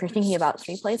 So if you're thinking about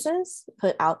 3 places,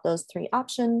 put out those 3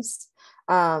 options.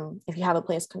 If you have a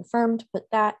place confirmed, put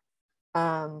that.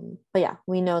 But yeah,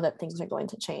 we know that things are going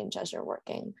to change as you're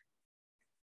working.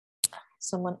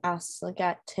 Someone asked to look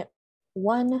at tip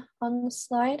 1 on the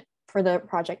slide for the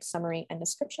project summary and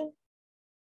description.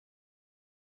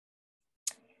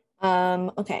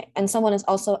 Okay, and someone is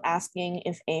also asking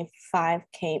if a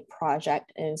 5K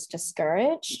project is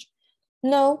discouraged.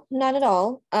 No, not at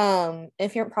all.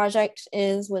 If your project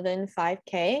is within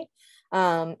 5K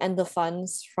and the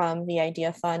funds from the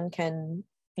Idea Fund can,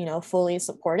 fully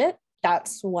support it,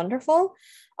 that's wonderful.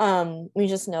 We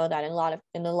just know that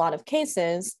in a lot of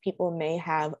cases, people may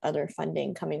have other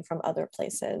funding coming from other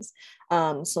places.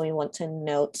 So we want to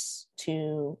note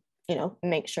to,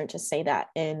 make sure to say that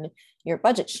in your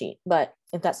budget sheet. But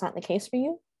if that's not the case for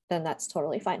you, then that's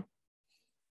totally fine.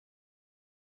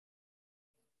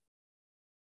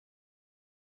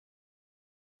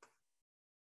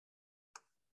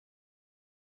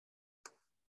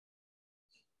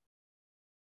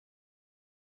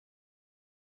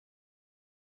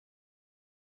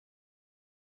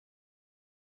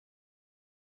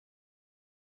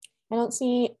 I don't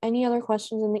see any other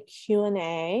questions in the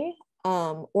Q&A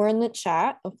or in the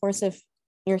chat. Of course, if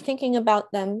you're thinking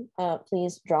about them,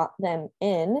 please drop them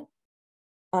in.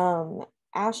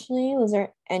 Ashley, was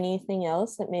there anything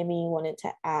else that maybe you wanted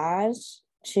to add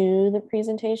to the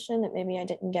presentation that maybe I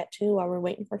didn't get to while we're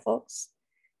waiting for folks?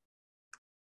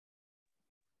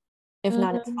 If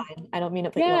not, it's fine. I don't mean to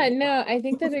put you on. No, I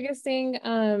think the biggest thing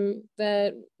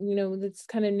that that's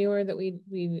kind of newer that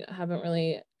we haven't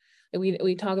really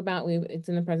we talk about, it's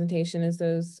in the presentation, is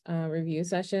those review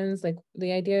sessions. Like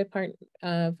the Idea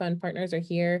Fund partners are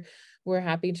here. We're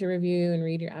happy to review and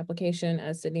read your application.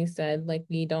 As Sidney said, like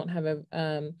we don't have a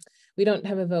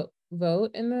vote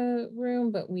vote in the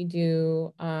room, but we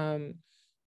do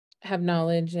have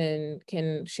knowledge and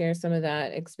can share some of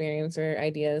that experience or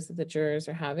ideas that the jurors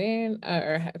are having,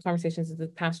 conversations that the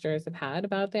past jurors have had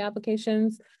about the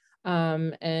applications,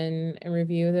 and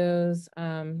review those.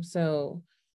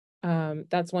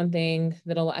 That's one thing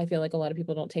that I feel like a lot of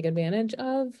people don't take advantage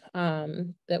of,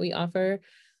 that we offer.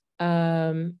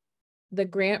 The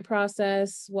grant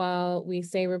process, while we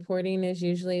say reporting is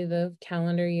usually the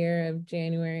calendar year of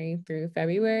January through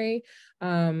February,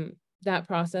 that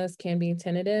process can be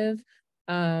tentative,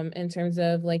 in terms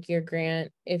of like your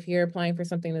grant. If you're applying for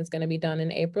something that's going to be done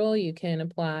in April, you can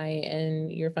apply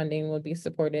and your funding will be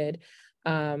supported.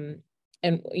 And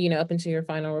up into your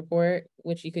final report,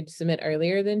 which you could submit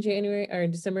earlier than January or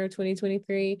December of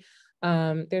 2023.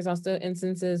 There's also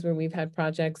instances where we've had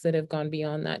projects that have gone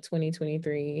beyond that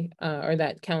 2023 or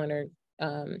that calendar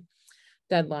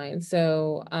deadline.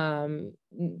 So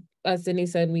as Sidney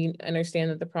said, we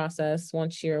understand that the process,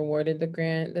 once you're awarded the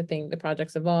grant, the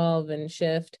projects evolve and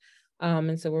shift.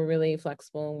 And so we're really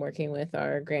flexible in working with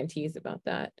our grantees about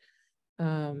that.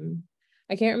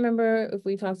 I can't remember if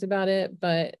we talked about it,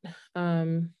 but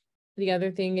the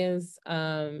other thing is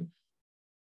the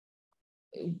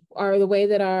way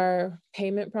that our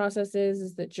payment process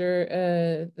is that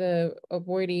the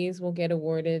awardees will get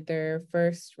awarded their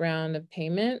first round of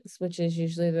payments, which is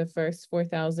usually the first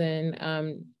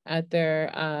 $4,000 at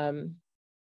their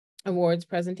awards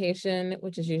presentation,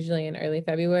 which is usually in early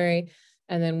February.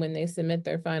 And then when they submit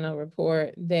their final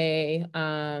report, they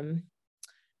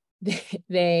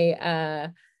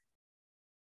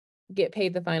get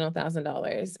paid the final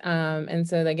 $1,000. And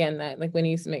so again, that like when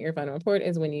you submit your final report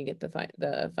is when you get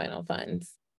the final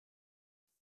funds.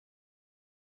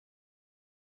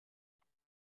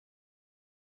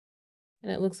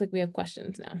 And it looks like we have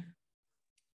questions now.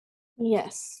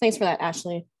 Yes, thanks for that,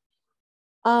 Ashley.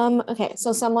 Okay,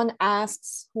 so someone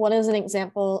asks, what is an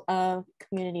example of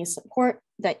community support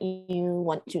that you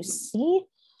want to see?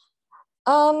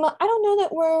 I don't know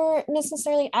that we're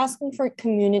necessarily asking for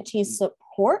community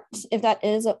support. If that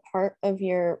is a part of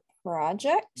your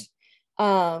project,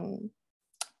 then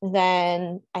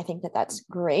I think that that's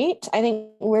great. I think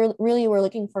we're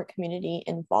looking for community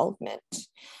involvement.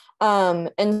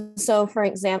 And so, for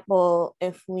example,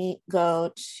 if we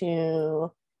go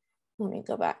to, let me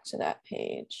go back to that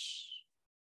page.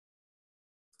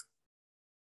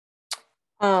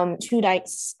 Two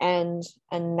Dykes and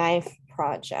a Knife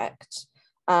project.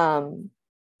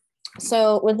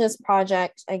 So with this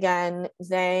project, again,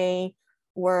 they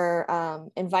were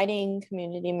inviting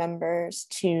community members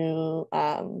to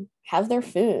have their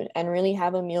food and really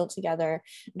have a meal together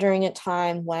during a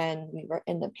time when we were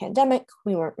in the pandemic.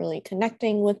 We weren't really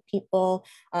connecting with people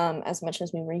as much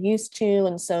as we were used to.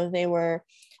 And so they were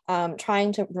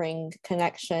trying to bring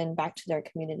connection back to their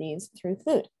communities through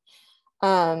food.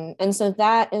 And so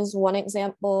that is one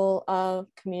example of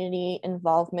community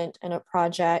involvement in a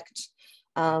project.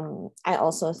 I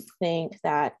also think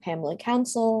that Pamela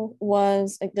Council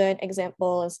was a good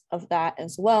example of that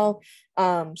as well.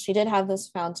 She did have this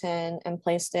fountain and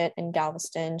placed it in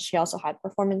Galveston. She also had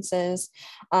performances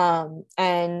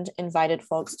and invited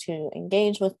folks to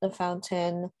engage with the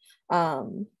fountain.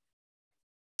 So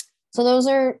those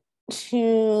are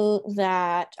two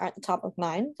that are at the top of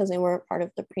mind because they were part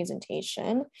of the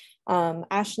presentation.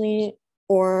 Ashley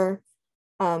or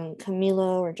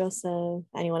Camilo or Joseph,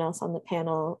 anyone else on the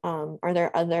panel, are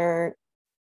there other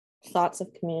thoughts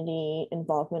of community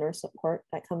involvement or support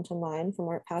that come to mind from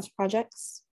our past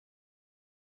projects?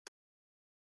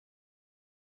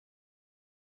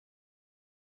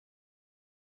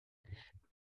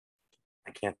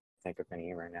 I can't think of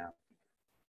any right now.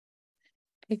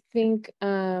 I think,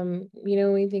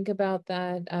 when we think about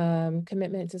that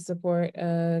commitment to support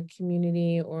a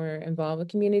community or involve a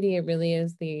community, it really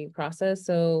is the process.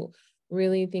 So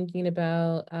really thinking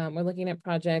about, we're looking at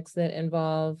projects that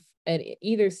involve at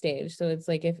either stage. So it's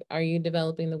like, are you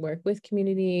developing the work with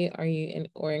community? Are you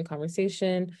in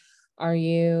conversation? Are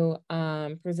you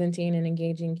presenting and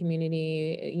engaging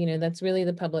community? That's really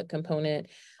the public component.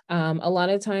 A lot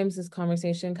of times this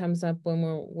conversation comes up when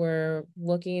we're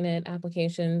looking at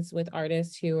applications with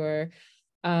artists who are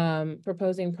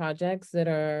proposing projects that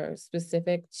are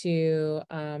specific to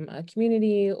a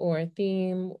community or a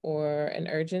theme or an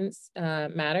urgent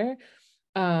matter.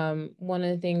 One of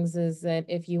the things is that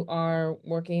if you are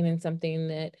working in something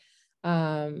that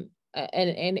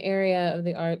an area of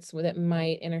the arts that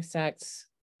might intersect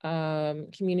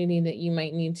community, that you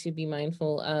might need to be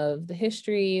mindful of the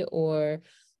history, or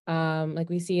like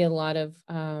we see a lot of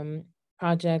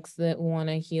projects that want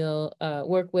to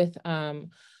work with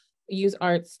use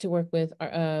arts to work with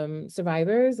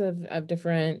survivors of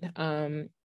different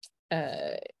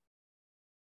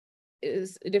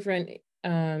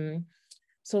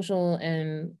social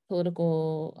and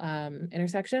political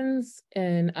intersections.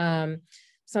 And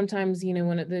sometimes, you know,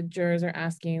 when the jurors are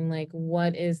asking, like,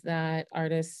 what is that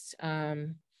artist's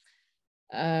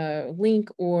link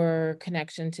or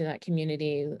connection to that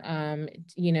community?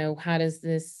 You know, how does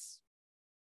this,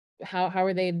 how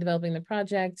are they developing the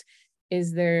project?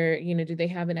 Is there, you know, do they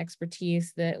have an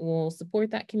expertise that will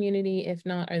support that community? If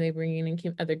not, are they bringing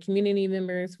in other community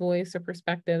members' voice or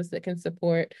perspectives that can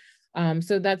support?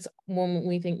 So that's when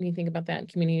we think about that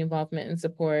community involvement and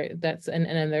support. That's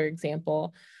another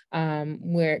example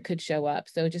where it could show up.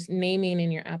 So just naming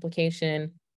in your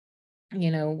application,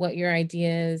 you know, what your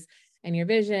ideas and your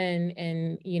vision,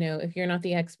 and, you know, if you're not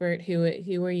the expert, who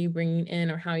are you bringing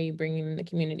in, or how are you bringing in the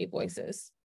community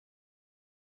voices?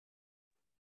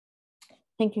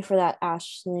 Thank you for that,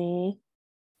 Ashley.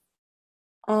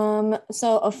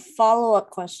 So a follow-up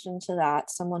question to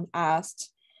that, someone asked,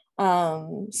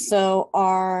 so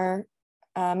are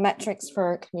metrics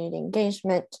for community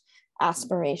engagement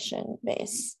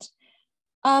aspiration-based?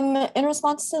 In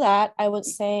response to that, I would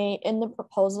say in the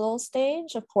proposal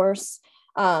stage, of course,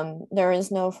 there is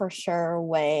no for sure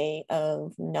way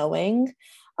of knowing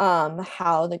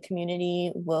how the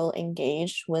community will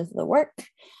engage with the work.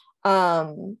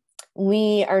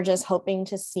 We are just hoping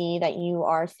to see that you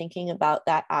are thinking about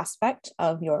that aspect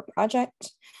of your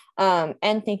project,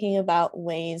 and thinking about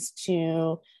ways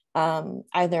to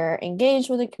either engage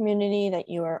with a community that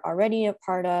you are already a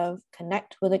part of,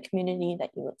 connect with a community that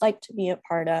you would like to be a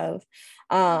part of.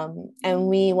 And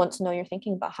we want to know your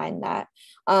thinking behind that.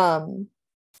 And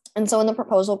so in the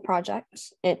proposal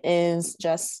project, it is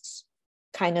just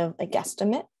kind of a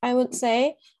guesstimate, I would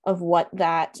say, of what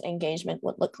that engagement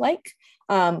would look like.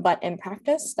 But in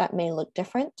practice, that may look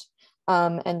different.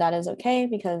 And that is okay,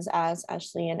 because as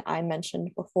Ashley and I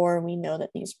mentioned before, we know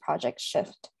that these projects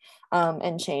shift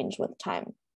and change with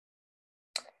time.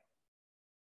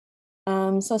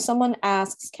 So someone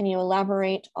asks, can you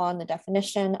elaborate on the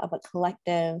definition of a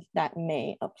collective that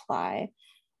may apply?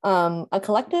 A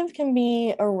collective can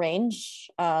be a range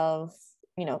of,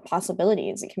 you know,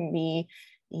 possibilities. It can be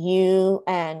you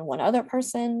and one other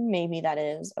person, maybe that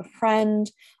is a friend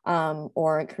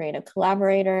or a creative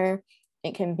collaborator.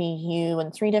 It can be you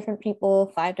and 3 different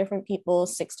people, 5 different people,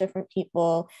 6 different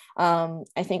people.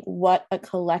 I think what a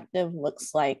collective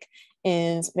looks like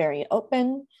is very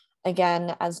open.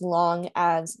 Again, as long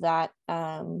as that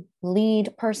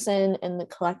lead person in the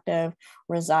collective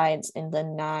resides in the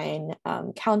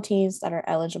 9 counties that are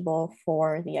eligible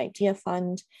for the Idea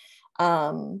Fund.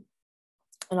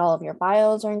 And all of your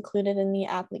bios are included in the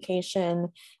application,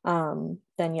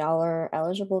 then y'all are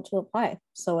eligible to apply.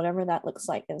 So whatever that looks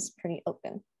like is pretty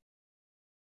open.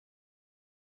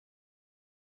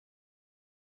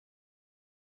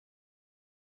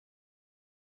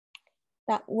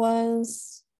 That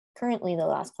was currently the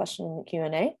last question in the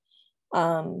Q&A.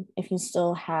 If you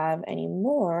still have any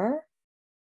more.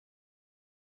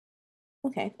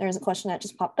 Okay, there's a question that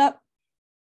just popped up.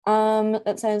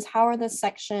 That says, how are the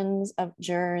sections of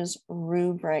jurors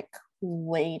rubric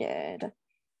weighted?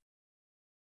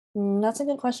 That's a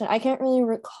good question. I can't really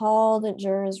recall the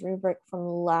jurors rubric from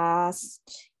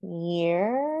last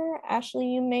year. Ashley,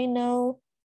 you may know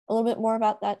a little bit more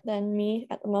about that than me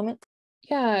at the moment.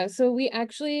 Yeah, so we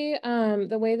actually,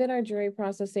 the way that our jury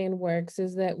processing works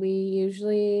is that we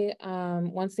usually,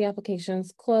 once the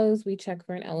application's closed, we check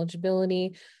for an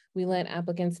eligibility. We let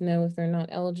applicants know if they're not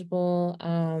eligible,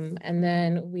 and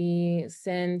then we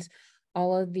send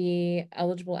all of the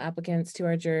eligible applicants to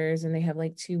our jurors, and they have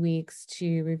like 2 weeks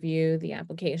to review the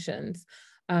applications.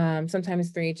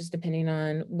 Sometimes 3, just depending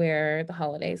on where the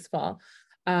holidays fall.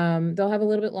 They'll have a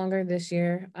little bit longer this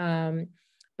year.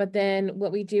 But then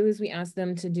what we do is we ask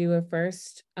them to do a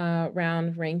first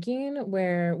round ranking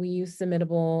where we use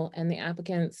Submittable, and the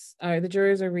applicants, the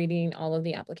jurors are reading all of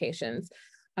the applications.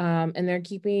 And they're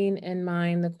keeping in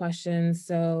mind the questions.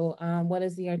 So what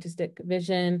is the artistic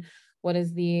vision? What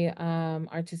is the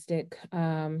artistic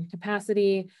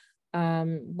capacity?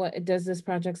 What does this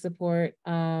project support?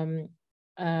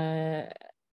 A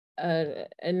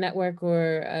network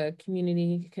or a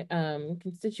community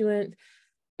constituent?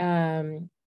 And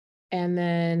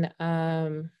then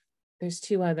there's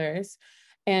 2 others.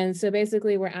 And so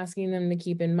basically we're asking them to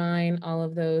keep in mind all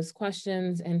of those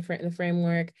questions and the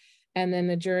framework. And then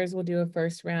the jurors will do a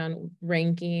first round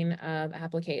ranking of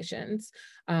applications.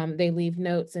 They leave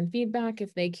notes and feedback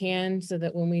if they can, so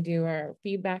that when we do our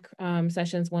feedback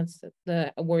sessions, once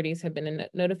the awardees have been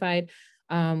notified,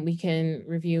 we can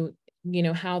review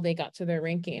how they got to their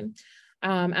ranking.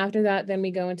 After that, then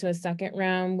we go into a second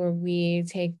round where we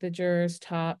take the jurors'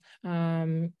 top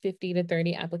 50 to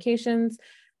 30 applications.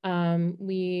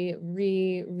 We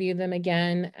review them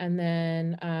again, and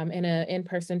then in an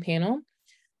in-person panel.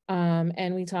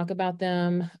 And we talk about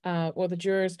them, or the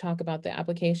jurors talk about the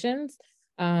applications.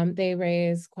 They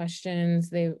raise questions.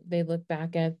 They look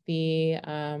back at the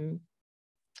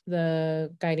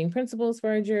guiding principles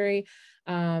for our jury,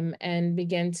 and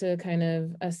begin to kind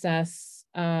of assess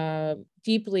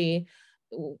deeply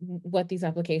what these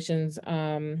applications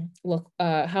look,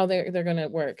 how they're going to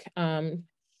work. And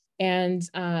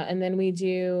then we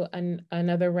do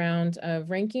another round of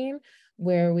ranking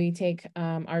where we take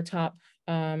our top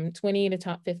 20 to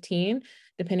top 15,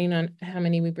 depending on how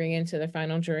many we bring into the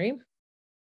final jury.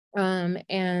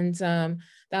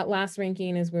 That last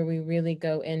ranking is where we really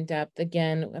go in depth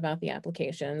again about the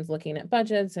applications, looking at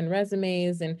budgets and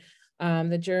resumes, and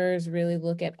the jurors really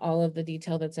look at all of the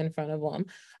detail that's in front of them.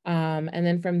 And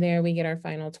then from there, we get our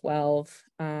final 12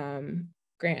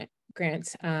 grant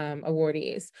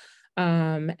awardees.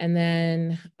 And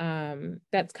then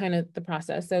that's kind of the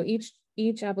process. So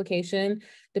each application,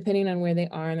 depending on where they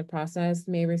are in the process,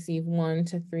 may receive 1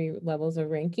 to 3 levels of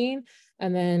ranking.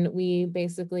 And then we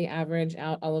basically average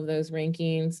out all of those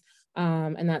rankings.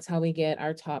 And that's how we get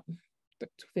our top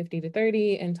 50 to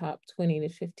 30 and top 20 to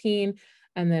 15.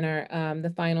 And then our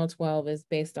the final 12 is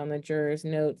based on the jurors'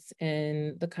 notes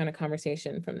and the kind of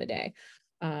conversation from the day.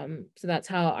 So that's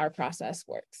how our process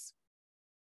works.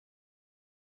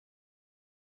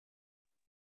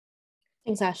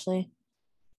 Thanks, Ashley.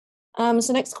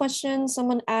 So next question,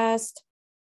 someone asked,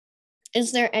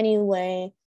 is there any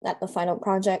way that the final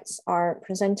projects are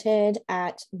presented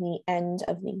at the end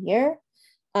of the year?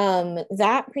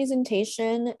 That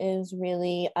presentation is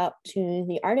really up to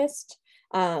the artist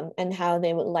and how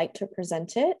they would like to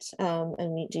present it.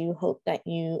 And we do hope that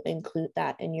you include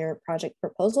that in your project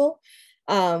proposal.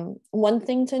 One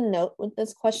thing to note with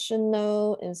this question,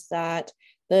 though, is that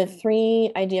the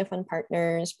 3 Idea Fund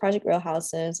partners, Project Real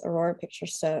Houses, Aurora Picture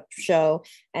Show,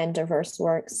 and Diverse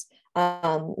Works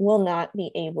will not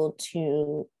be able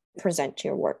to present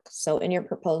your work. So in your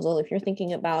proposal, if you're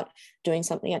thinking about doing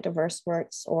something at Diverse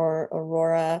Works or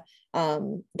Aurora,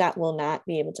 that will not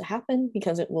be able to happen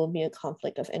because it will be a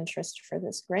conflict of interest for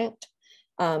this grant.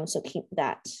 So keep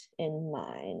that in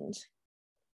mind.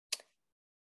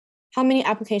 How many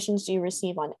applications do you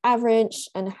receive on average,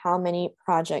 and how many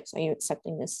projects are you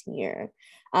accepting this year?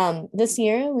 This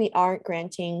year, we are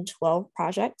granting 12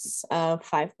 projects of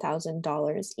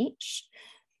 $5,000 each.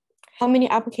 How many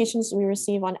applications do we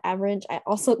receive on average? I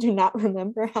also do not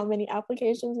remember how many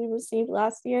applications we received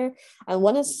last year. I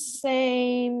want to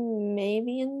say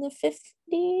maybe in the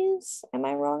 50s. Am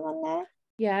I wrong on that?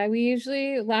 Yeah, we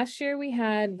usually, last year we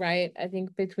had, right, I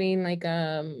think between like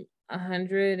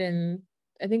 100 and,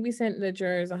 I think we sent the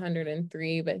jurors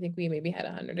 103, but I think we maybe had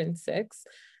 106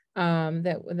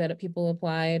 that people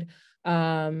applied.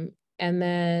 And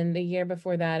then the year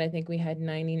before that, I think we had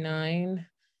 99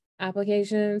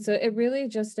 applications. So it really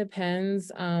just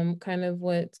depends kind of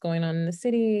what's going on in the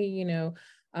city,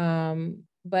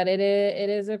 but it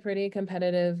is a pretty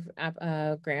competitive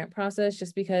grant process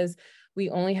just because we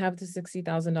only have the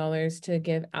 $60,000 to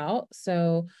give out.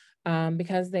 So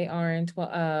because they are in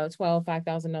 12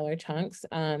 $5,000 chunks,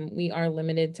 we are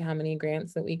limited to how many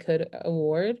grants that we could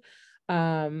award.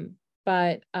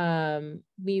 But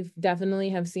we've definitely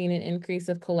have seen an increase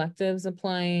of collectives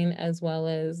applying, as well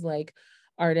as like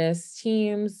artist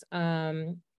teams,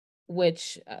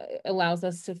 which allows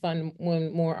us to fund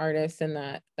more artists in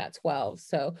that 12.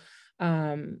 So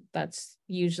that's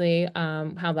usually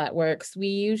how that works. We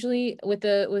usually, with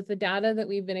the data that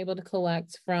we've been able to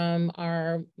collect from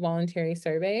our voluntary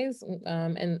surveys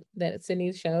and that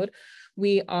Sidney showed,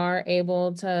 we are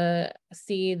able to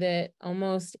see that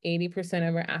almost 80%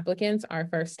 of our applicants are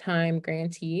first-time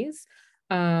grantees,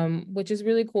 which is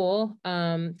really cool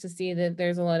to see that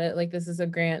there's a lot of, like, this is a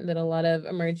grant that a lot of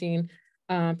emerging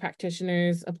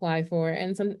practitioners apply for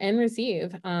and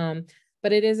receive.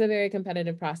 But it is a very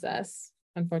competitive process,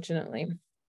 unfortunately.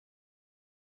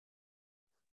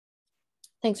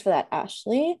 Thanks for that,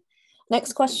 Ashley.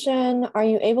 Next question, are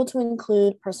you able to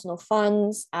include personal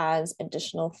funds as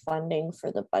additional funding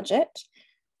for the budget?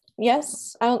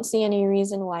 Yes, I don't see any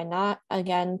reason why not.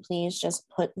 Again, please just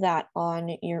put that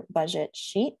on your budget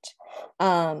sheet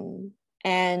and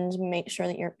make sure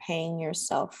that you're paying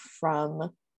yourself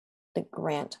from the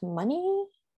grant money,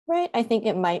 right? I think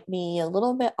it might be a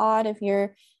little bit odd if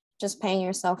you're just paying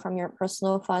yourself from your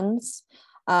personal funds.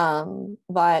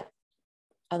 But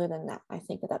other than that, I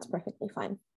think that that's perfectly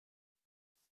fine.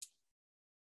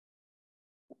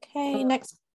 Okay,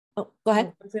 next. Oh, go ahead.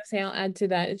 I was gonna say, I'll add to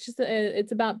that. It's just,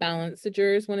 it's about balance. The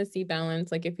jurors want to see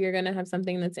balance. Like if you're gonna have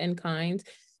something that's in kind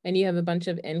and you have a bunch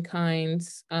of in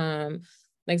kinds,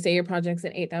 like say your project's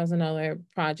an $8,000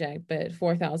 project, but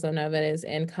 4,000 of it is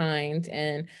in kind,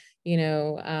 and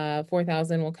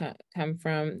 4,000 will come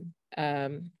from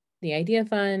the idea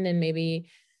fund, and maybe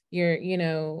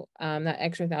that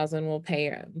extra 1,000 will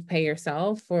pay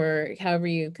yourself, or however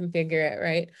you configure it,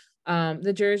 right?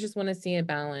 The jurors just want to see a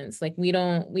balance. Like we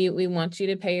want you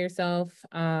to pay yourself.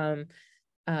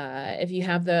 If you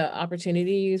have the opportunity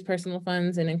to use personal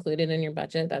funds and include it in your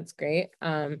budget, that's great.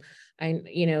 We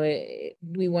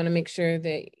want to make sure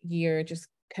that you're just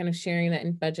kind of sharing that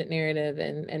in budget narrative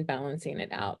and balancing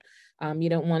it out. You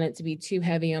don't want it to be too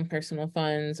heavy on personal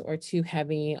funds or too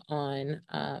heavy on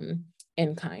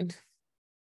in kind.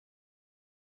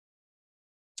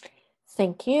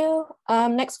 Thank you.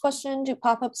 Next question, do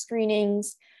pop-up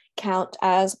screenings count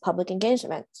as public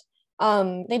engagement?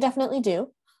 They definitely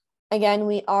do. Again,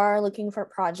 we are looking for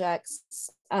projects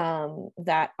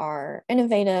that are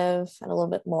innovative and a little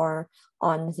bit more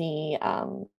on the,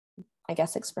 I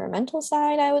guess, experimental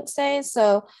side, I would say.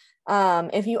 So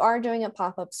if you are doing a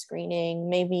pop-up screening,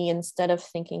 maybe instead of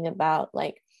thinking about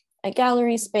like a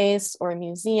gallery space or a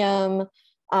museum,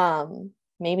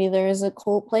 maybe there's a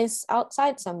cool place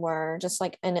outside somewhere, just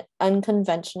like an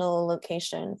unconventional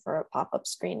location for a pop-up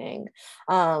screening,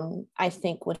 I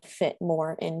think would fit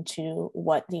more into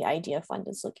what the Idea Fund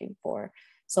is looking for.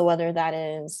 So whether that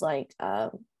is like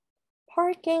a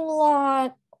parking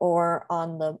lot or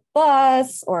on the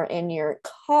bus or in your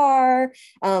car,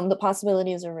 the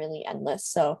possibilities are really endless.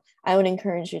 So I would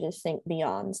encourage you to think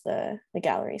beyond the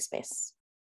gallery space.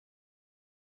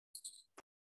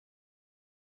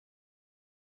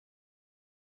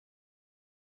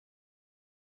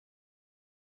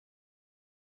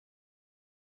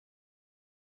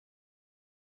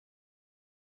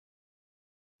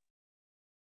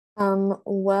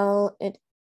 Well, it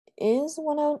is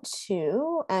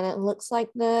 1:02, and it looks like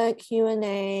the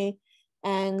Q&A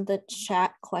and the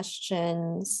chat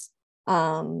questions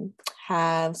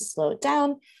have slowed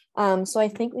down. So I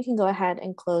think we can go ahead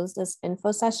and close this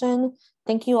info session.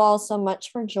 Thank you all so much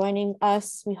for joining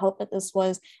us. We hope that this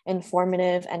was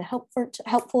informative and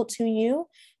helpful to you.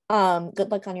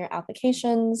 Good luck on your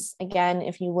applications. Again,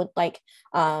 if you would like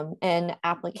an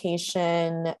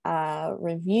application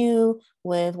review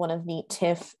with one of the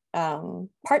TIFF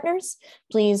partners,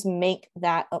 please make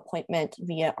that appointment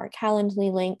via our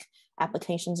Calendly link.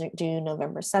 Applications are due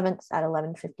November 7th at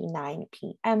 11:59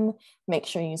 p.m. Make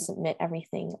sure you submit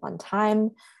everything on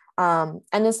time.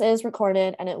 And this is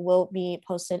recorded and it will be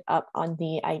posted up on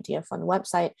the Idea Fund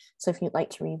website. So if you'd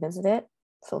like to revisit it,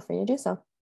 feel free to do so.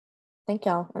 Thank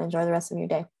y'all and enjoy the rest of your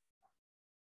day.